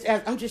just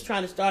as I'm just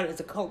trying to start as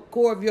a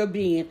core of your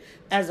being,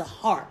 as a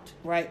heart,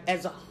 right?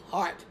 As a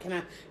heart,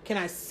 can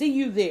I see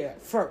you there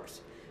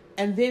first,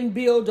 and then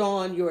build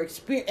on your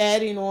experience,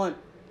 adding on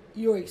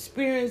your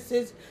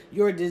experiences,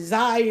 your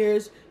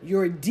desires,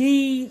 your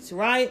deeds,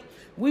 right?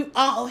 We've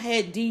all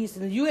had deeds,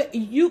 and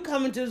you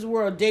come into this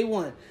world day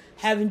one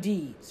having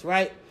deeds,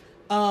 right?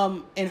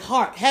 And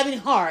having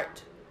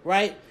heart,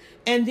 right?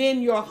 And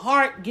then your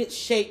heart gets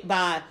shaped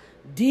by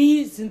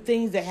deeds and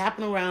things that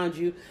happen around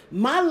you.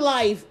 My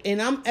life,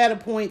 and I'm at a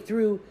point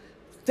through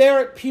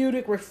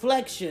therapeutic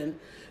reflection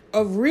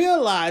of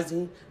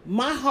realizing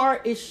my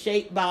heart is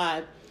shaped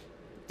by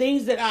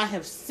things that I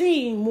have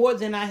seen more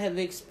than I have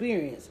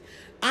experienced.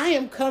 I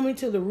am coming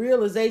to the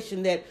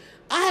realization that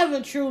I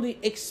haven't truly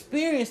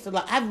experienced a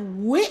lot. I've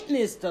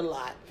witnessed a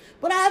lot,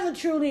 but I haven't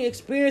truly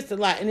experienced a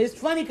lot. And it's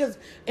funny because,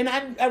 and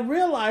I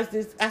realized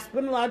this, I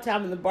spend a lot of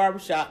time in the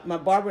barbershop. My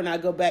barber and I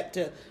go back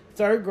to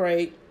third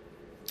grade.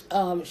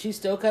 She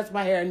still cuts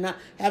my hair.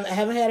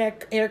 Haven't had a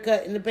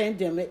haircut in the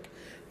pandemic.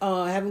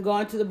 Haven't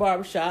gone to the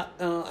barbershop.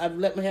 I've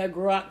let my hair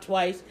grow out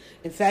twice.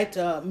 In fact,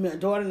 my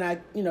daughter and I,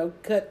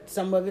 cut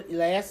some of it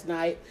last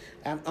night.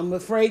 I'm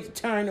afraid to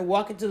turn and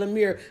walk into the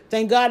mirror.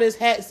 Thank God it's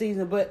hat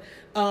season, but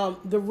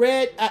the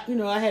red,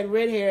 I had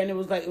red hair, and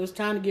it was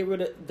time to get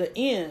rid of the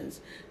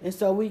ends, and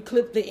so we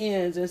clipped the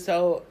ends, and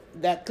so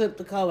that clipped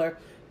the color.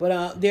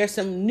 But there's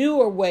some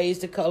newer ways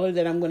to color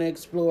that I'm going to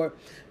explore,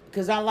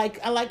 because I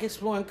like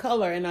exploring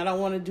color, and I don't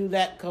want to do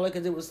that color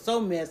because it was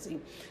so messy,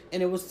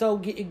 and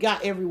it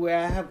got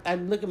everywhere. I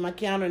look at my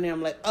counter and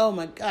I'm like, oh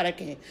my God, I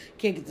can't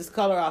get this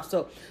color off.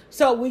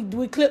 So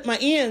we clipped my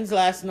ends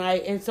last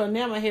night, and so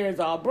now my hair is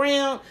all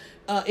brown.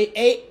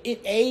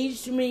 It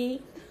aged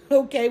me.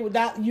 Okay,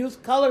 without use,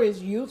 color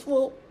is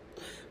useful.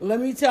 Let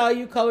me tell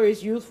you, color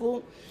is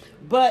useful.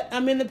 But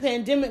I'm in the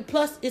pandemic.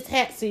 Plus, it's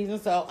hat season,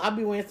 so I'll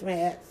be wearing some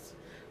hats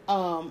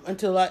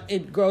until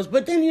it grows.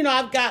 But then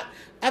I've got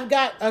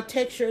a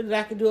texture that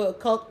I could do a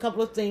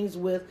couple of things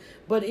with.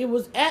 But it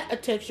was at a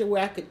texture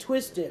where I could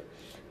twist it,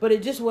 but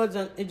it just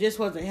wasn't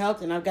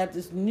healthy. And I've got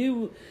this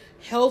new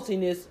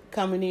healthiness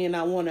coming in.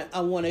 I want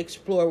to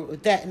explore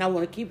with that, and I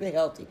want to keep it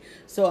healthy.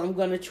 So I'm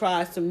going to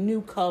try some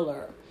new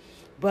color.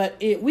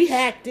 But we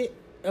hacked it.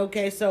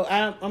 Okay, so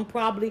I'm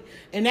probably,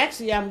 and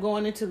actually I'm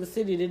going into the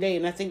city today,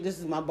 and I think this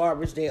is my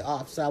barber's day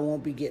off, so I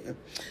won't be getting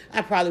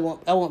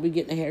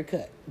a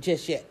haircut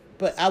just yet,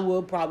 but I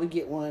will probably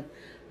get one.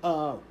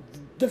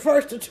 The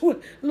first of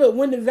two. Look,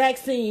 when the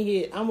vaccine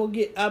hit, I'll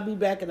be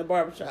back in the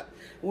barbershop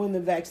when the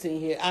vaccine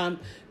hit. I'm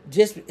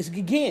in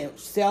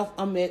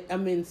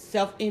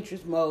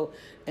self-interest mode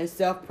and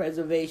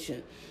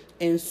self-preservation,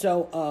 and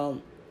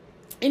so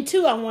and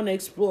two, I want to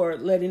explore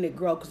letting it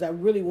grow because I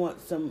really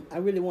want some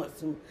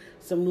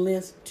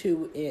length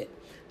to it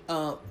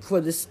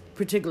for this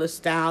particular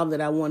style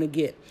that I want to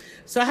get.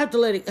 So I have to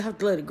let it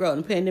grow.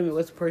 And the pandemic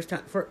was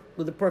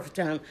the perfect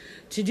time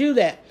to do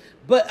that.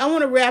 But I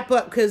want to wrap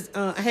up because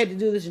I had to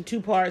do this in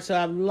two parts. So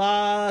I've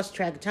lost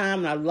track of time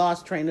and I've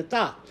lost train of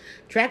thought.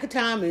 Track of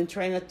time and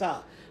train of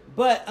thought.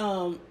 But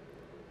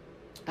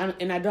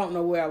and I don't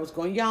know where I was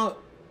going, y'all.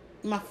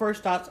 My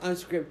first thought's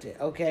unscripted,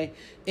 okay?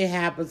 It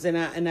happens, and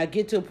I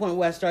get to a point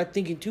where I start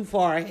thinking too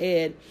far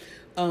ahead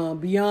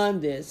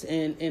beyond this,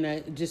 and I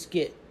just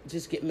get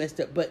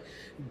messed up. But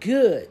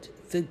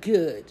the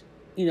good,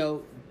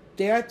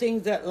 there are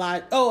things that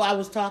I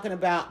was talking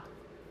about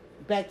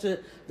back to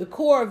the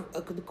core of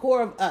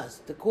us.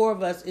 The core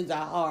of us is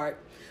our heart.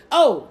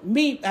 Oh,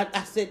 me,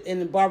 I said in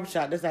the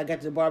barbershop, that's how I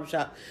got to the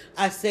barbershop.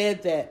 I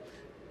said that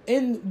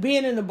in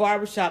being in the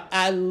barbershop,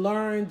 I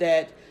learned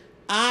that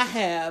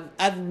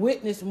I've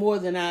witnessed more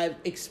than I've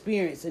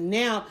experienced. And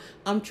now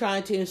I'm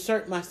trying to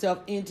insert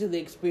myself into the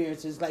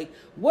experiences. Like,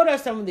 what are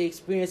some of the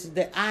experiences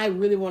that I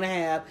really want to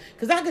have?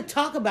 Because I could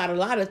talk about a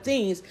lot of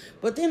things,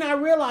 but then I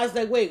realized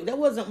that, wait, that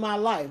wasn't my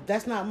life.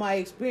 That's not my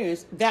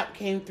experience. That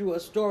came through a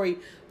story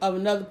of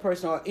another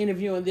person, or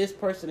interviewing this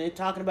person and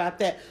talking about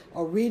that,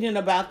 or reading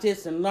about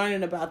this and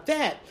learning about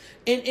that.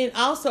 And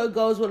also it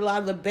goes with a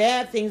lot of the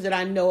bad things that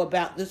I know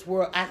about this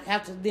world. I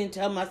have to then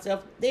tell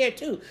myself there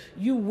too.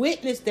 You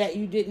witnessed that,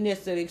 you didn't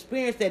necessarily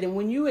experience that. And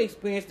when you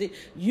experienced it,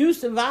 you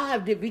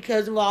survived it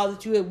because of all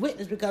that you have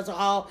witnessed, because of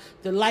all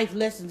the life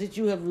lessons that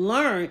you have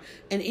learned.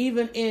 And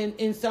even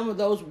in some of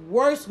those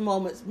worst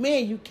moments,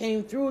 man, you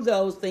came through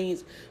those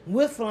things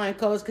with flying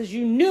colors because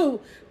you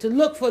knew to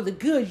look for the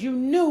good. You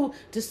knew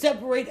to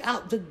separate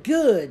out the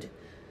good.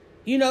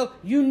 You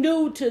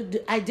knew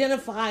to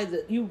identify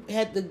you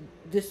had the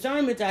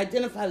discernment to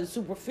identify the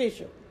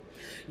superficial.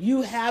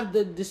 You have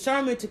the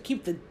discernment to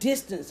keep the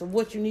distance of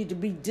what you need to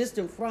be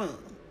distant from.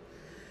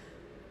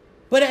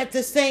 But at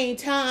the same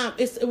time,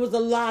 it was a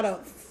lot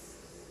of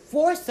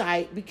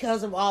foresight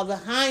because of all the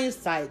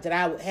hindsight that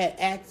I had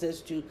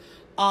access to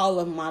all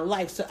of my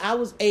life. So I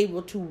was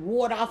able to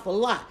ward off a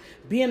lot.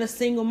 Being a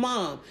single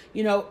mom,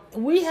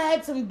 we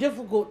had some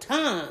difficult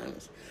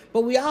times,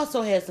 but we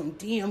also had some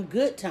damn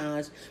good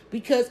times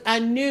because I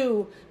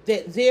knew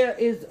that there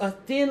is a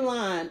thin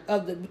line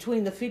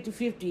between the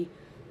 50-50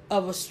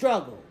 of a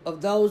struggle,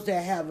 of those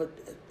that have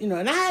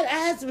And I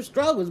had some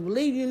struggles,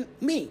 believe you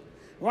me,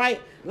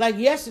 right? Like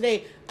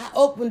yesterday, I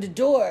opened the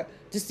door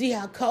to see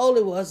how cold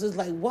it was. It's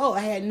like, whoa, I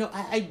had no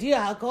idea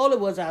how cold it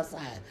was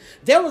outside.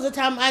 There was a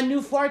time I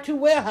knew far too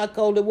well how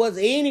cold it was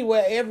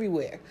anywhere,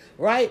 everywhere,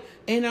 right?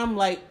 And I'm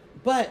like,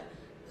 but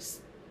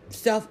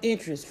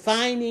self-interest,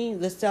 finding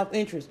the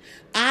self-interest.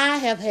 I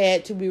have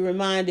had to be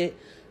reminded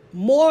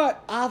more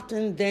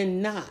often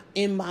than not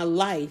in my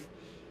life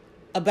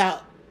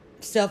about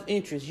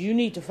self-interest. You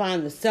need to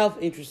find the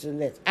self-interest in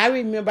this. I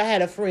remember I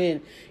had a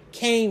friend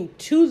came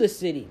to the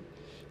city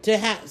to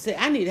say,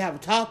 I need to have a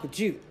talk with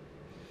you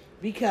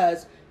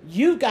because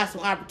you've got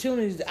some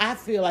opportunities that I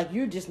feel like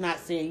you're just not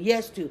saying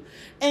yes to.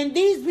 And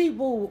these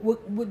people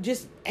were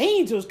just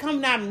angels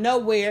coming out of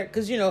nowhere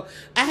because,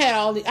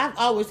 I've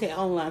always had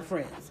online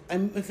friends.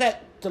 And in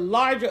fact, the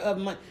larger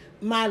of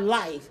my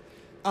life,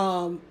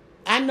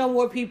 I know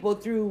more people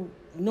through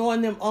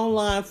knowing them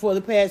online for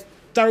the past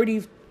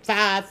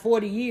 35,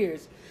 40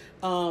 years,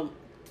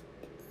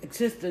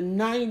 since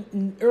the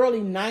early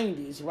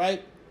 90s,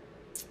 right?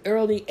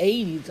 Early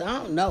 80s,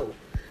 I don't know.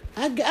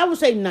 I would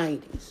say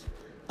 90s.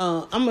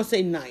 I'm going to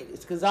say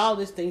 90s because all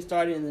this thing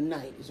started in the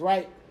 90s,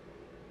 right?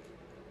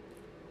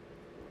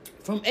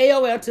 From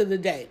AOL to the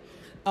day.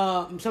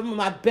 Some of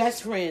my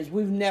best friends,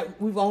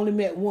 we've only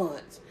met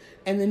once.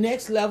 And the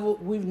next level,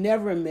 we've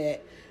never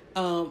met.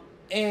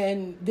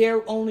 And there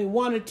are only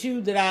one or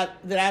two that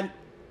I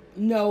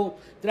know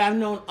that I've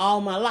known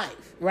all my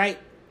life, right?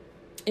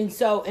 And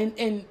so,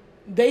 and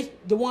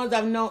the ones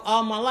I've known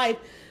all my life,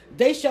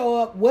 they show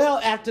up well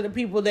after the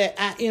people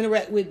that I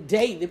interact with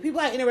daily. The people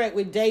I interact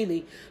with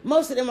daily,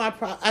 most of them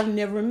I've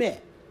never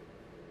met.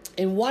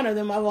 And one of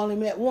them I've only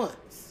met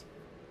once.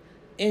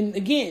 And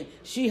again,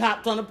 she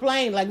hopped on a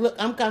plane like, look,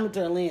 I'm coming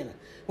to Atlanta.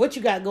 What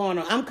you got going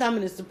on? I'm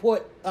coming to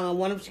support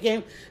she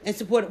came and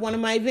supported one of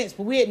my events.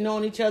 But we had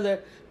known each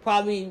other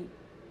probably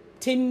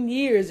 10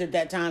 years at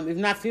that time, if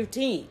not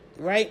 15,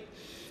 right?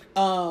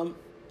 And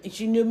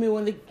she knew me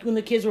when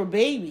the kids were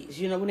babies,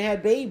 when they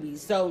had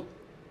babies. So,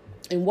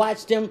 and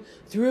watched them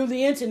through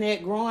the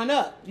internet growing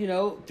up,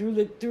 through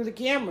the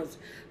cameras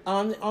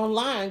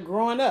online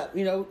growing up.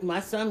 My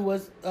son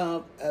was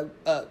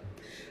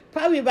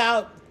probably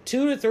about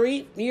 2 to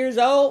 3 years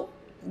old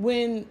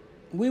when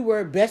we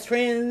were best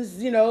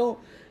friends,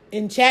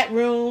 in chat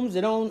rooms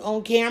and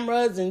on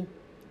cameras and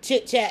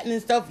chit-chatting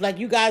and stuff. Like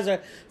you guys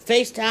are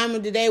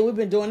FaceTiming today. We've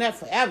been doing that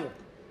forever.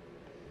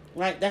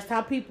 Right? That's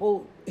how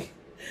people...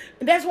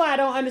 That's why I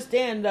don't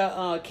understand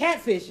the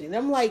catfishing.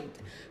 I'm like,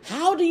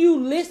 how do you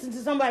listen to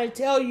somebody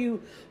tell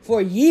you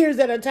for years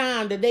at a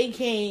time that they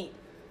can't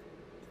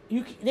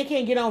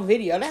get on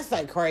video? That's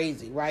like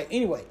crazy, right?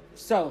 Anyway,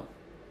 so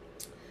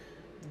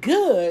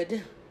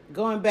good,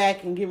 going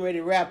back and getting ready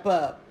to wrap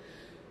up,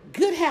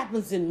 good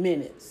happens in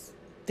minutes.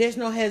 There's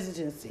no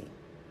hesitancy,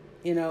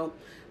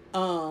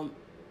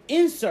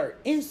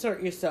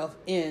 insert yourself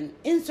in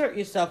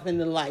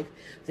the life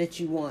that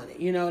you wanted,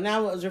 And I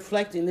was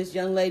reflecting, this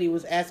young lady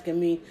was asking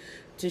me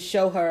to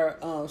show her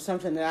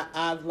something that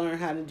I've learned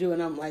how to do,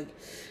 and I'm like,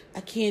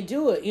 I can't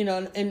do it,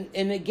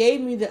 and it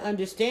gave me the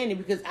understanding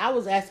because I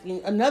was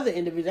asking another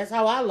individual. That's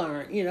how I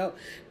learned,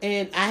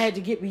 and I had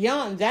to get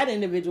beyond that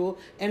individual,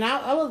 and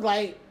I was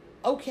like,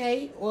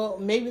 okay, well,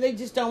 maybe they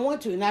just don't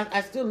want to, and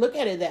I still look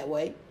at it that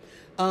way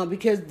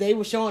because they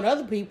were showing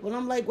other people, and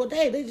I'm like, well,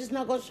 they're just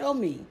not going to show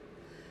me.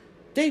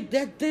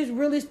 There's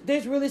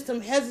really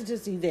some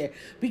hesitancy there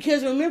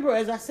because remember,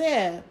 as I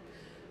said,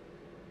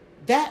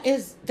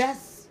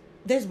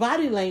 there's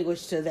body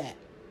language to that.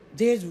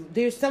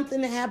 There's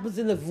something that happens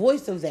in the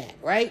voice of that,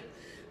 right?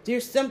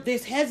 There's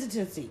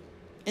hesitancy,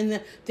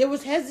 and there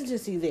was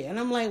hesitancy there, and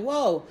I'm like,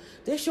 whoa,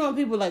 they're showing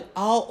people like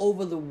all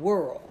over the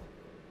world,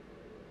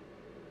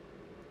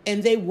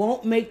 and they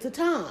won't make the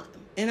time,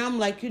 and I'm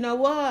like, you know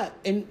what?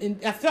 And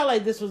I felt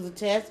like this was a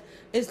test.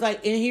 It's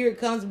like, and here it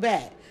comes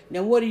back.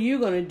 Now, what are you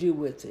going to do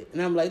with it?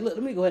 And I'm like, look,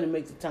 let me go ahead and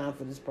make the time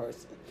for this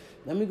person.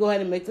 Let me go ahead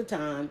and make the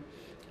time.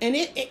 And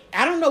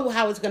I don't know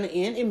how it's going to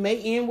end. It may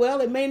end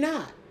well. It may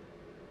not.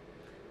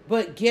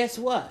 But guess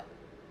what?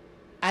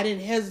 I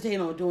didn't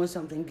hesitate on doing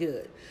something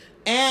good.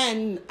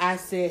 And I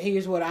said,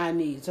 here's what I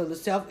need. So the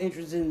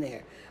self-interest in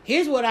there.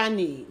 Here's what I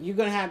need. You're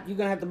going to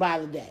have to buy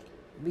the day.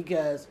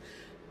 Because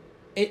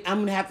I'm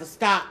going to have to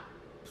stop.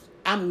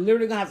 I'm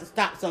literally going to have to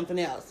stop something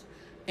else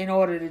in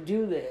order to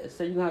do this.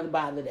 So you're going to have to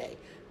buy the day.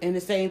 And the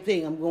same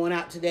thing, I'm going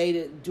out today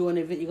to do an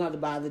event, you're going to have to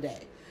buy the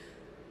day.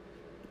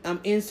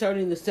 I'm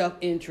inserting the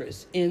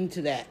self-interest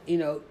into that.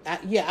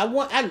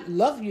 I'd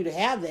love for you to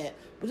have that,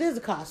 but there's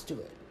a cost to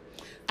it.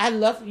 I'd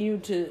love for you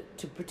to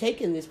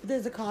partake in this, but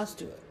there's a cost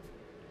to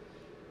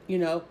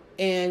it.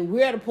 And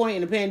we're at a point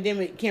in the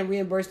pandemic, can't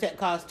reimburse that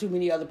cost too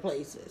many other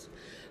places.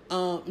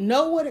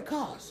 Know what it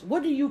costs.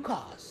 What do you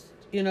cost?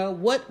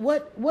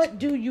 What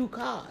do you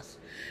cost?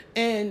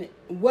 And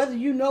whether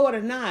you know it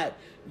or not,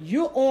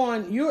 you're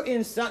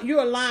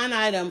a line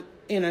item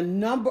in a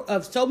number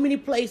of so many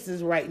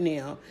places right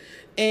now,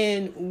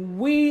 and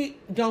we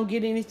don't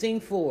get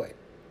anything for it.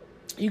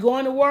 You go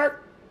into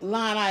work,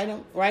 line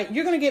item, right?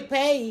 You're going to get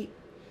paid,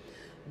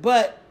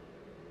 but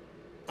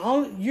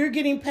you're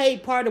getting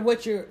paid part of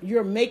what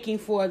you're making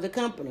for the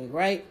company,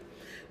 right?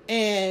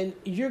 And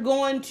you're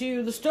going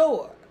to the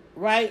store,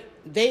 right?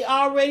 They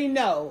already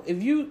know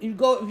if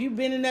you've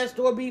been in that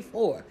store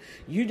before,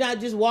 you're not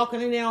just walking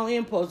in there on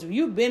impulse. If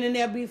you've been in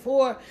there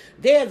before,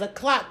 there's a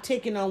clock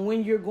ticking on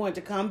when you're going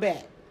to come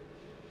back,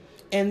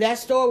 and that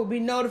store will be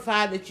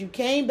notified that you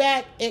came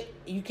back.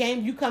 You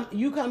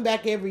come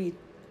back every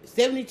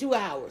 72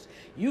 hours.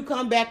 You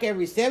come back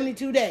every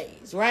 72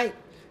 days, right?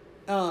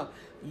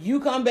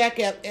 You come back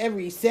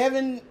every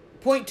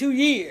 7.2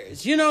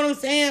 years. You know what I'm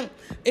saying?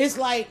 It's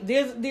like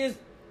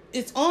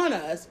it's on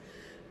us.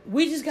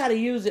 We just got to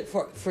use it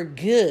for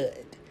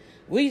good.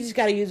 We just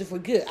got to use it for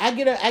good. I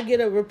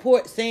get a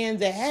report saying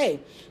that,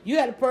 hey, you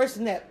had a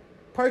person that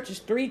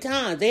purchased 3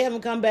 times. They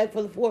haven't come back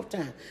for the 4th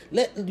time.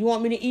 You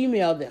want me to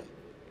email them?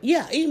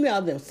 Yeah,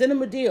 email them. Send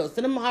them a deal.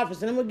 Send them an offer.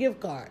 Send them a gift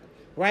card.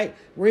 Right?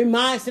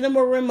 Send them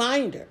a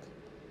reminder.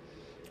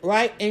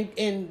 Right?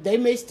 And they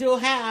may still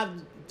have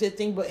the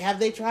thing, but have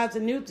they tried the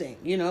new thing?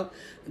 You know,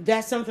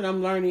 that's something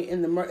I'm learning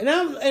in the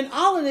and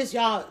all of this,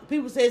 y'all.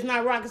 People say it's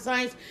not rocket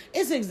science.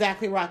 It's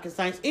exactly rocket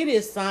science. It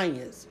is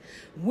science.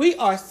 We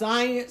are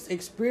science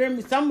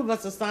experiments. Some of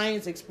us are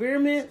science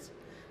experiments.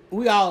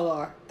 We all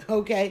are.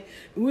 Okay,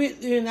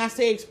 and I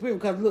say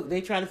experiment because look, they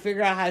trying to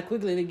figure out how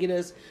quickly to get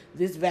us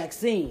this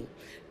vaccine.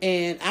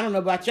 And I don't know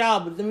about y'all,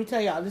 but let me tell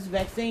y'all, this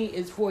vaccine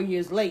is 4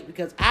 years late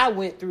because I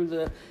went through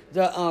the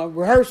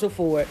rehearsal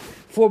for it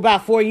for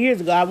about 4 years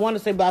ago. I want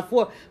to say about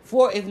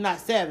four, if not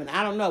 7.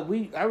 I don't know.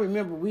 I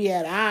remember we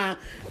had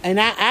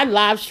I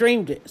live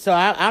streamed it, so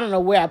I don't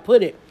know where I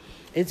put it.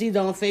 It's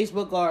either on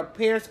Facebook or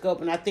Periscope,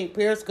 and I think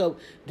Periscope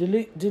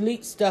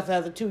deletes stuff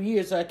after 2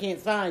 years, so I can't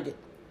find it.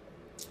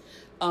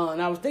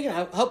 And I was thinking,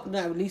 I hope I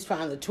at least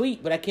find the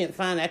tweet, but I can't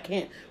find it. I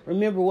can't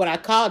remember what I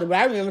called it, but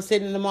I remember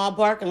sitting in the mall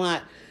parking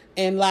lot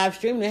and live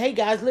streaming. Hey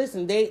guys,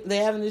 listen, they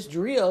having this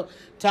drill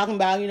talking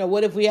about,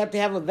 what if we have to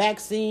have a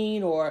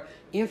vaccine or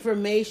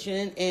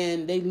information,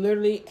 and they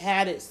literally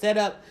had it set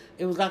up.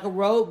 It was like a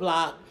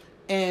roadblock,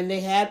 and they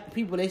had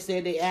people, they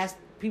said they asked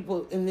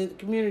people in the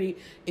community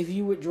if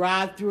you would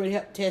drive through and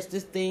help test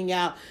this thing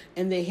out,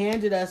 and they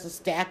handed us a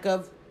stack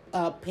of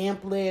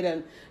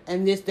pamphlet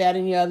and this, that,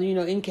 and the other,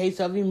 in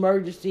case of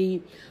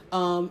emergency,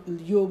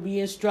 you'll be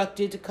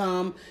instructed to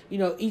come,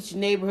 each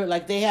neighborhood,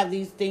 like they have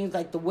these things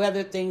like the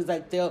weather things,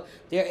 like they're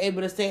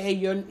able to say, hey,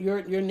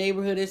 your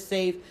neighborhood is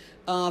safe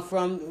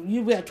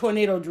we have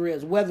tornado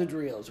drills, weather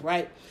drills,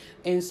 right?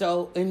 And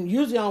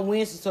usually on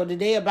Wednesday, so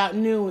today about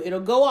noon, it'll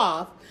go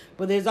off,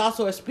 but there's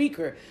also a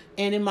speaker.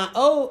 And in my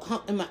old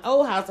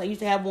house, I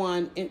used to have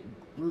one. It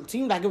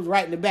seemed like it was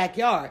right in the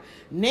backyard.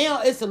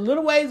 Now it's a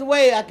little ways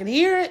away. I can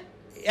hear it.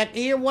 I can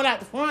hear one out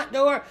the front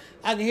door.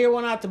 I can hear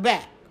one out the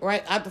back,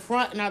 right? Out the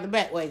front and out the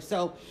back way.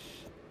 So,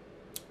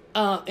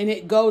 and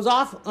it goes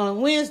off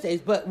on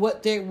Wednesdays. But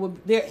what they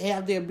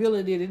have the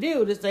ability to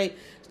do to say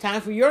it's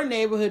time for your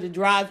neighborhood to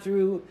drive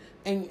through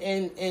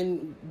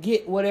and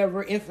get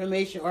whatever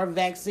information or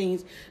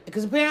vaccines,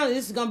 because apparently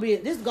this is gonna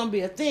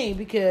be a thing,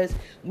 because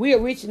we are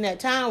reaching that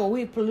time where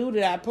we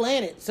polluted our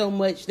planet so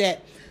much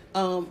that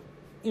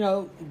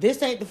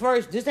this ain't the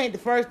first, this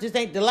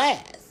ain't the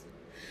last.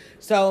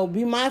 So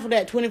be mindful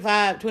that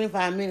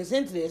 25 minutes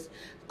into this.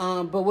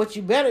 But what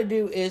you better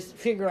do is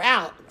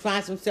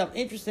find some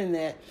self-interest in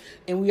that.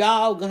 And we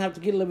all going to have to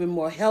get a little bit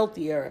more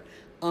healthier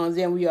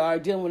than we are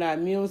dealing with our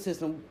immune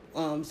system.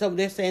 So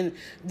they're saying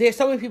there's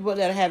so many people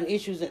that are having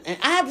issues. And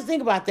I have to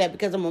think about that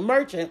because I'm a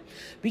merchant,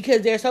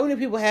 because there's so many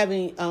people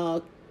having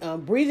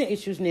breathing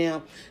issues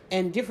now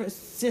and different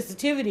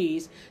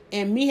sensitivities,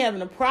 and me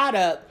having a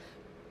product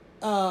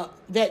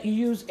that you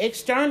use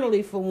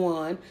externally, for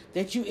one,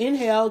 that you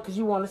inhale because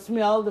you want to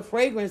smell the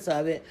fragrance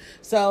of it.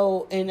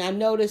 So, and I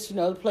noticed,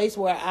 the place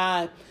where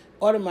I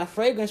order my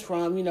fragrance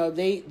from,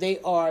 they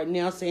are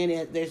now saying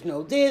that there's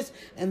no this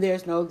and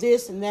there's no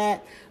this and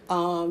that.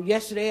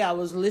 Yesterday I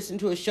was listening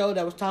to a show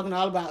that was talking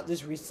all about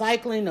this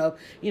recycling of,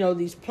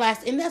 these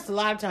plastic, and that's a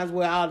lot of times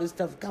where all this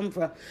stuff is coming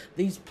from.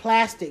 These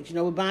plastics,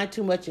 we're buying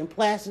too much in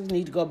plastics. We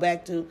need to go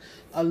back to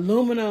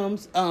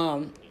aluminums.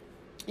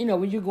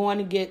 When you're going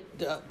to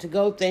get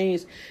to-go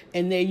things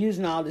and they're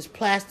using all this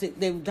plastic,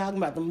 they were talking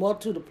about the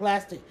multitude of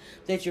plastic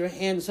that you're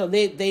handling. So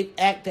the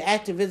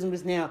activism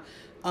is now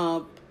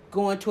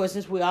going towards,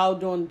 since we're all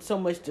doing so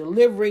much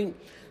delivery,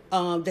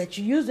 that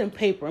you're using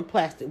paper and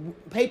plastic,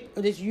 that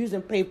you're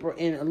using paper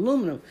and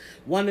aluminum.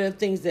 One of the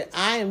things that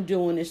I am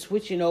doing is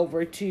switching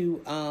over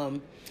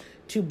to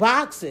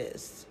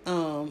boxes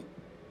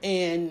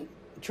and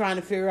trying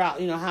to figure out,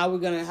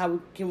 how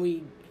can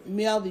we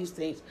mail these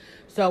things.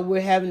 So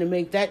we're having to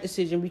make that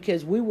decision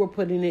because we were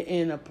putting it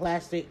in a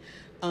plastic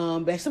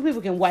bag. Some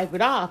people can wipe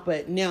it off,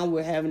 but now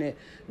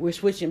we're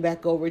switching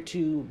back over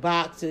to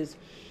boxes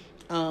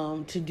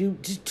to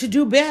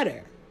do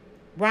better,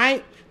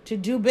 right? To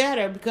do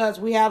better, because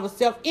we have a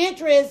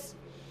self-interest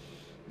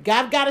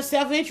I've got a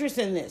self-interest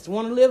in this. I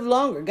want to live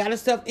longer. Got a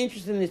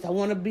self-interest in this. I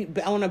want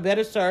to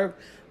better serve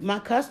my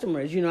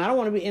customers. I don't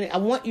want to I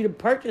want you to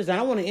purchase. I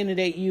don't want to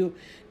inundate you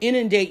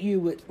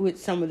with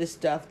some of this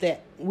stuff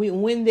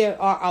when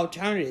there are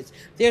alternatives.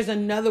 There's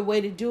another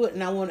way to do it,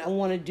 and I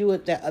want to do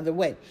it that other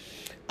way.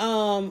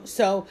 But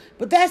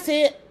that's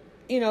it.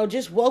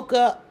 Just woke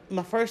up.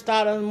 My first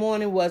thought of the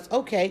morning was,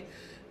 okay,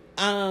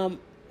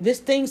 this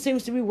thing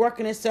seems to be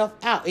working itself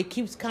out. It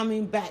keeps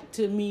coming back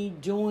to me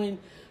doing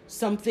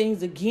some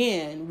things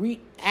again,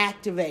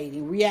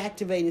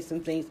 reactivating some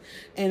things.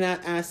 And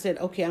I said,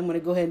 okay, I'm going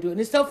to go ahead and do it. And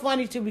it's so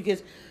funny, too,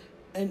 because,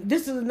 and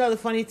this is another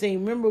funny thing.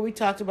 Remember, we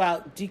talked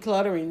about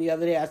decluttering the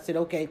other day. I said,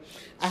 okay,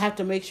 I have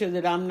to make sure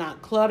that I'm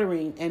not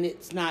cluttering and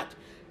it's not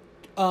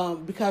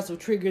because of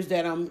triggers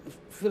that I'm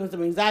feeling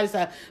some anxiety.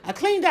 So I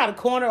cleaned out a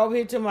corner over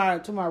here to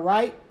my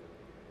right.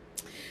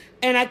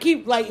 And I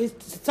keep,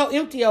 it's so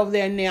empty over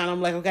there now. And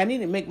I'm like, okay, I need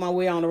to make my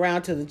way on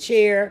around to the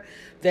chair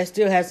that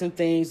still has some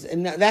things.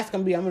 And that's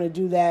going to be, I'm going to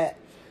do that.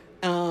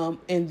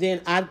 And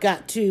then I've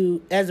got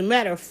to, as a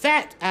matter of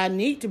fact, I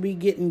need to be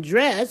getting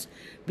dressed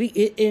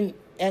and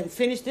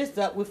finish this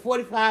up with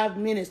 45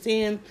 minutes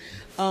in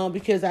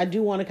because I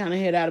do want to kind of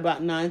head out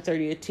about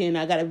 9:30 or 10.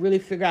 I got to really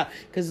figure out,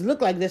 because it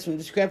looked like there's some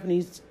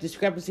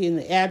discrepancy in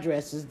the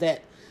addresses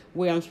that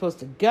where I'm supposed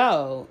to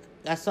go.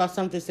 I saw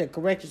something that said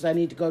corrections I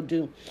need to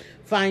go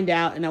find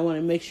out, and I want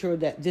to make sure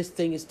that this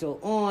thing is still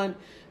on,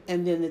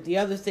 and then that the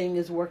other thing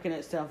is working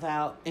itself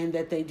out, and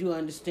that they do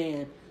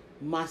understand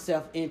my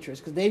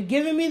self-interest, because they've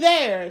given me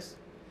theirs.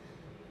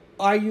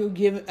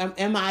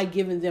 Am I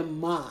giving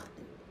them mine?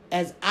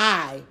 As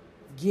I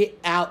get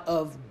out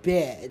of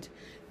bed,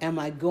 am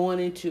I going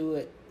into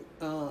it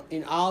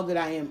in all that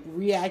I am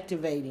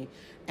reactivating?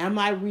 Am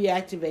I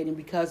reactivating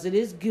because it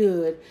is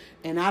good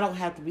and I don't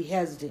have to be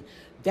hesitant?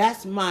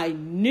 That's my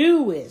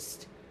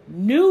newest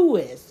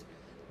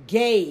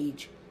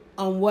gauge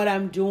on what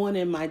I'm doing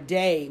in my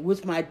day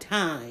with my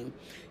time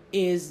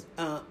is,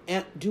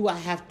 do I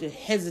have to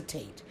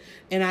hesitate?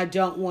 And I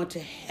don't want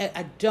to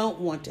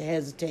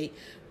hesitate.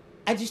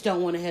 I just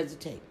don't want to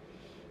hesitate,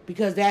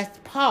 because that's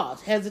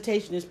pause.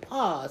 Hesitation is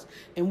pause.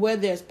 And where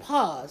there's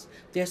pause,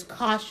 there's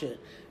caution.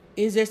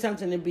 Is there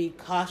something to be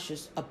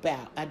cautious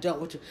about? I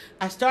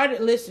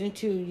started listening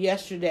to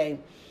yesterday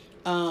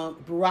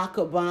Barack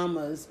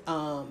Obama's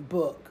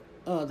book,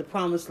 The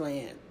Promised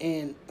Land,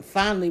 and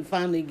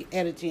finally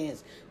had a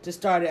chance to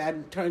start it. I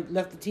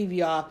left the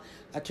TV off,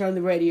 I turned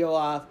the radio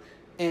off,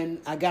 and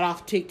I got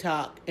off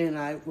TikTok, and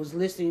I was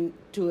listening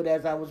to it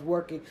as I was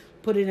working,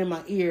 put it in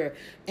my ear,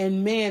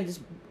 and man,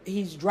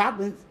 he's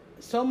dropping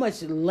so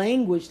much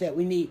language that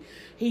we need.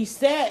 He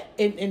said,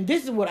 and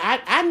this is what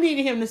I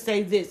needed him to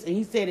say this, and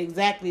he said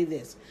exactly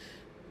this.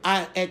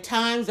 At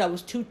times I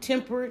was too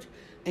tempered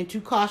and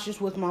too cautious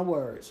with my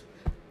words.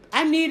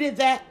 I needed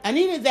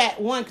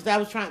that one, because I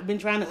was been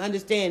trying to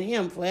understand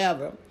him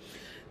forever.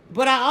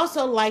 But I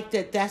also like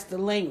that's the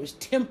language,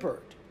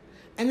 tempered.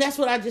 And that's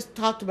what I just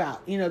talked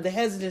about, the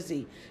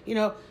hesitancy.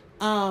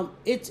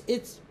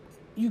 It's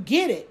you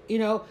get it,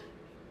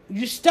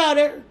 you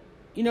stutter.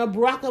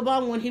 Barack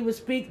Obama, when he would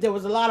speak, there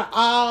was a lot of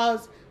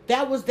ahs.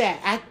 That was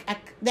that.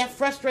 That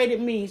frustrated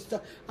me.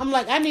 So I'm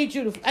like, I need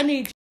you.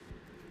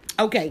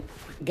 Okay,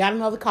 got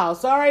another call.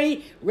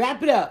 Sorry,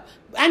 wrap it up.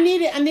 I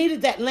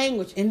needed that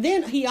language. And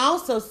then he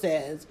also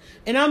says,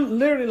 and I'm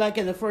literally like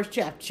in the first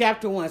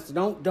chapter 1,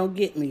 so don't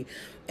get me.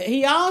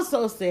 He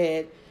also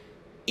said,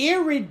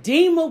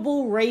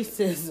 irredeemable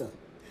racism.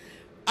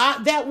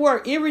 That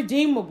word,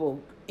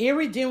 irredeemable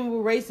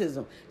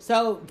racism.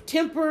 So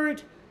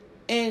tempered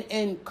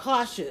and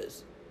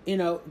cautious,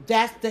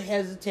 that's the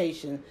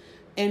hesitation,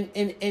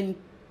 and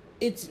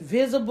it's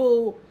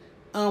visible.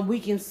 We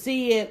can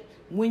see it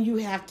when you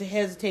have to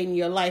hesitate in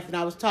your life. And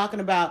I was talking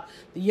about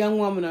the young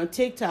woman on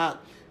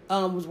TikTok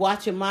was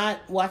watching my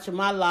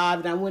live,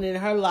 and I went in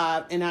her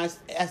live, and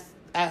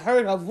I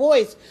heard her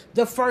voice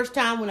the first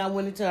time when I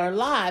went into her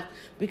live,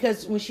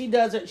 because when she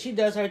does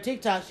her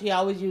TikTok, she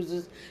always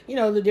uses,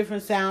 the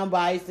different sound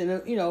bites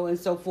and, and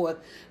so forth.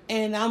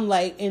 And I'm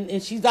like,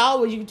 and she's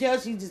always, you can tell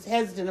she's just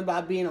hesitant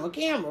about being on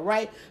camera,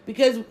 right?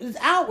 Because it's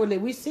outwardly,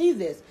 we see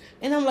this.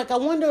 And I'm like, I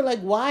wonder,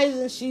 why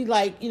isn't she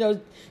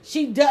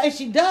she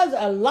does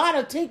a lot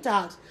of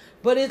TikToks,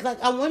 but it's like,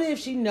 I wonder if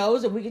she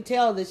knows that we can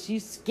tell that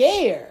she's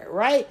scared,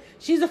 right?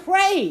 She's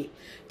afraid.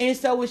 And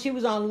so when she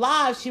was on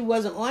live, she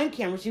wasn't on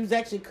camera. She was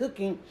actually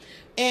cooking.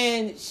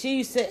 And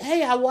she said,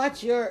 hey, I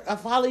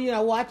follow you and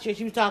I watch you.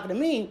 She was talking to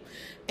me.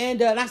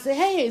 And I said,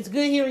 hey, it's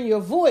good hearing your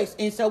voice.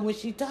 And so when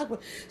she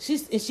talked,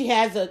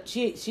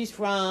 she's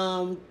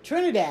from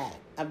Trinidad,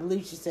 I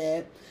believe she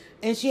said.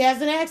 And she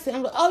has an accent.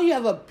 I'm like, oh, you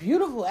have a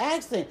beautiful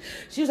accent.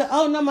 She was like,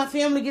 oh, no, my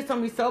family gets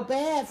on me so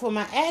bad for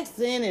my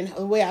accent and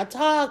the way I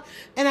talk.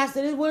 And I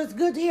said, well, it's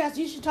good to hear. I said,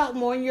 you should talk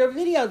more in your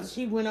videos. And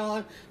she went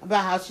on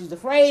about how she's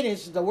afraid and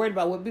she's worried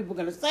about what people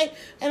are going to say.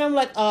 And I'm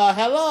like,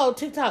 hello,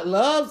 TikTok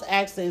loves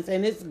accents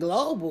and it's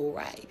global,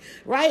 right?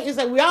 Right? It's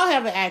like we all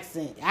have an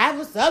accent. I have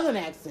a Southern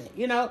accent,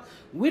 you know.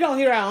 We don't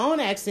hear our own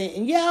accent.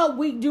 And yeah,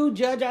 we do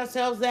judge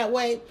ourselves that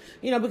way,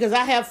 you know, because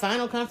I have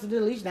final consonant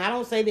deletion. I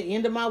don't say the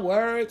end of my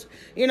words.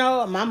 You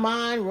know, my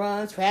mind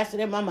runs faster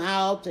than my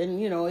mouth.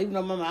 And, you know, even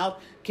though my mouth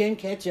can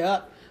catch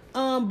up.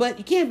 But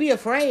you can't be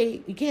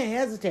afraid. You can't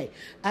hesitate.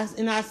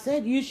 I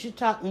said you should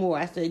talk more.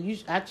 I said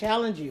I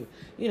challenge you,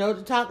 you know,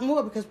 to talk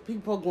more because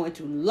people are going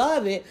to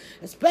love it,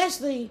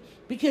 especially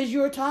because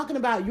you're talking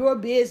about your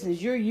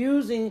business. You're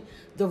using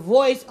the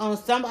voice on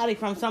somebody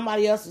from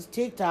somebody else's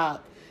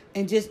TikTok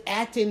and just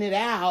acting it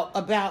out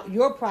about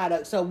your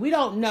product. So we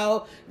don't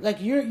know, like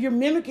you're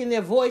mimicking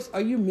their voice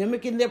or you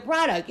mimicking their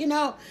product, you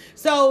know?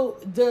 So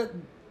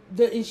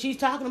and she's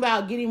talking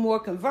about getting more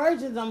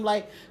conversions. I'm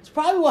like, it's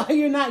probably why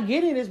you're not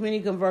getting as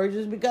many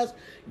conversions because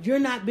you're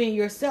not being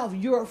yourself.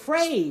 You're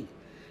afraid.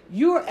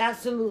 You're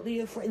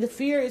absolutely afraid. The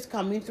fear is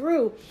coming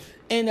through.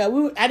 And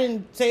I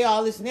didn't say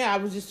all this now. I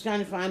was just trying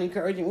to find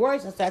encouraging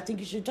words. I said, I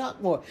think you should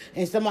talk more.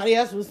 And somebody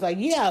else was like,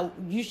 yeah,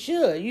 you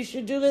should. You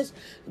should do this,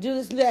 and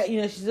that.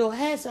 You know, she said, well, I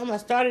had something. I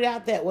started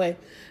out that way.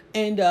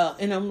 And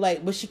I'm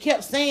like, but she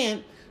kept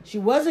saying she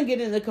wasn't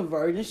getting the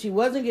conversion. She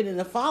wasn't getting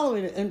the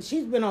following. And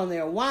she's been on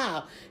there a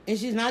while. And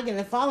she's not getting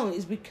the following.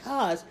 It's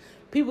because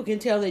people can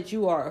tell that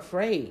you are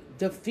afraid.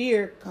 The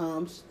fear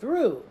comes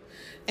through.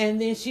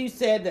 And then she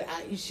said that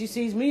she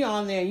sees me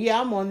on there.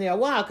 Yeah, I'm on there a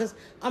while because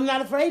I'm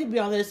not afraid to be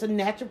on there. It's a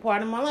natural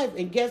part of my life.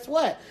 And guess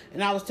what?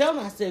 And I was telling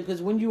her, I said,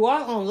 because when you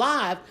are on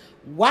live,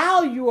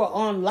 while you are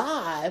on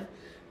live,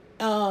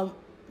 you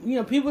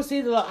know, people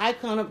see the little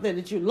icon up there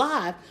that you're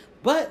live.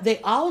 But they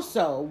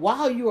also,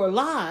 while you are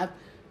live,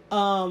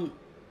 I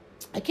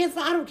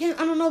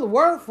don't know the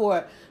word for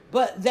it,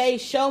 but they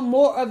show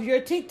more of your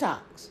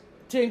TikToks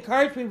to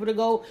encourage people to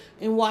go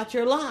and watch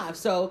your live.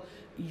 So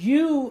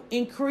you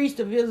increase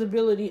the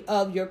visibility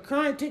of your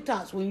current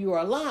TikToks when you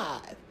are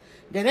live.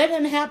 Now, that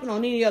doesn't happen on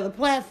any other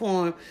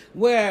platform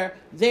where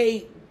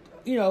they,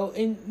 you know,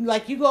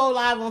 like you go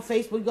live on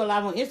Facebook, you go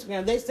live on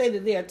Instagram, they say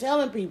that they are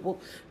telling people,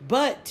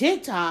 but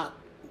TikTok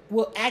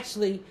will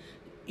actually,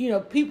 you know,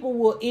 people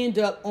will end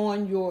up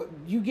on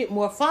you get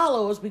more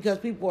followers because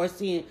people are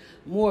seeing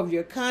more of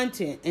your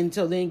content. And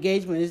so the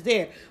engagement is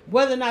there,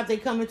 whether or not they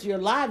come into your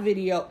live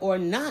video or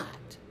not.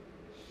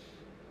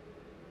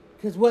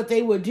 Because what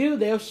they would do,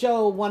 they'll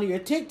show one of your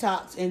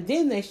TikToks and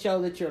then they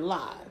show that you're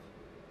live.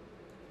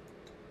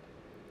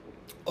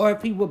 Or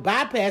if people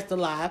bypass the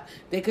live,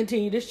 they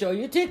continue to show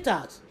your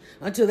TikToks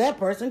until that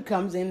person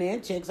comes in there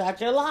and checks out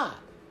your live.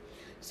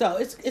 So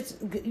it's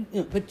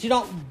but you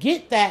don't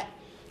get that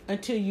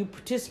until you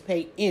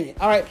participate in it.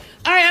 All right,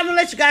 I'm going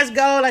to let you guys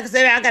go. Like I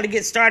said, I got to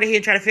get started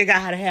here, try to figure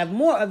out how to have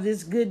more of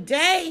this good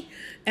day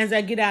as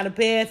I get out of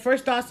bed.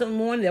 First thoughts in the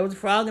morning, there was a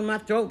frog in my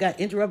throat, got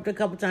interrupted a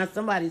couple times.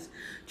 Somebody's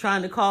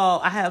trying to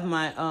call. I have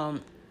my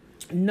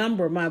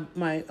number,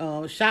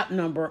 my shop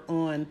number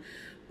on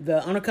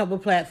a couple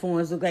of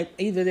platforms. Look like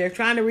either they're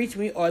trying to reach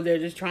me or they're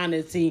just trying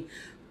to see,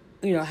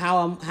 you know,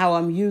 how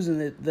I'm using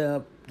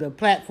the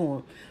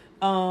platform.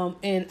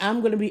 And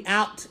I'm going to be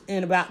out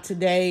and about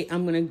today.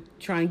 I'm going to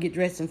try and get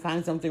dressed and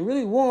find something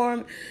really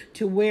warm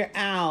to wear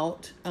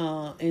out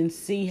and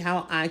see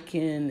how I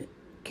can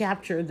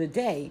capture the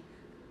day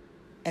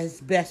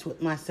as best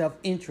with my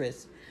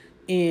self-interest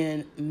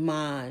in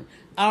mind.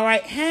 All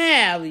right,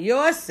 have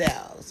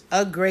yourselves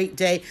a great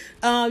day.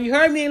 You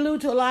heard me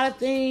allude to a lot of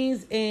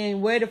things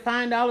and where to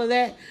find all of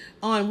that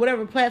on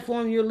whatever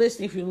platform you're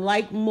listening. If you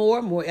like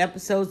more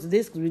episodes of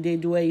this, because we did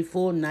do a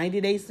full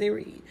 90-day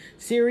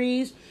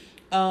series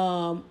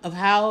of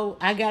how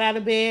I got out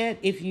of bed.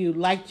 If you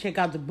like, check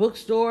out the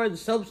bookstore, the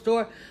soap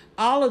store,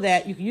 all of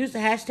that. You can use the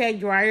hashtag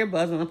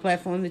DryerBuzz on the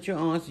platform that you're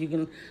on so you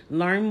can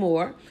learn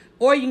more.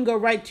 Or you can go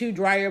right to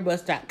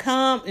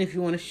dryerbuzz.com. And if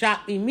you want to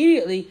shop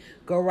immediately,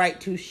 go right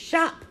to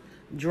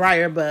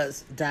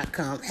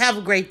shopdryerbuzz.com. Have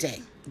a great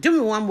day. Do me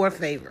one more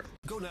favor.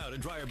 Go now to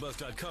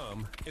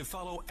dryerbuzz.com and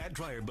follow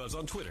 @DryerBuzz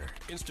on Twitter,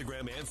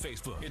 Instagram, and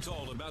Facebook. It's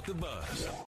all about the buzz.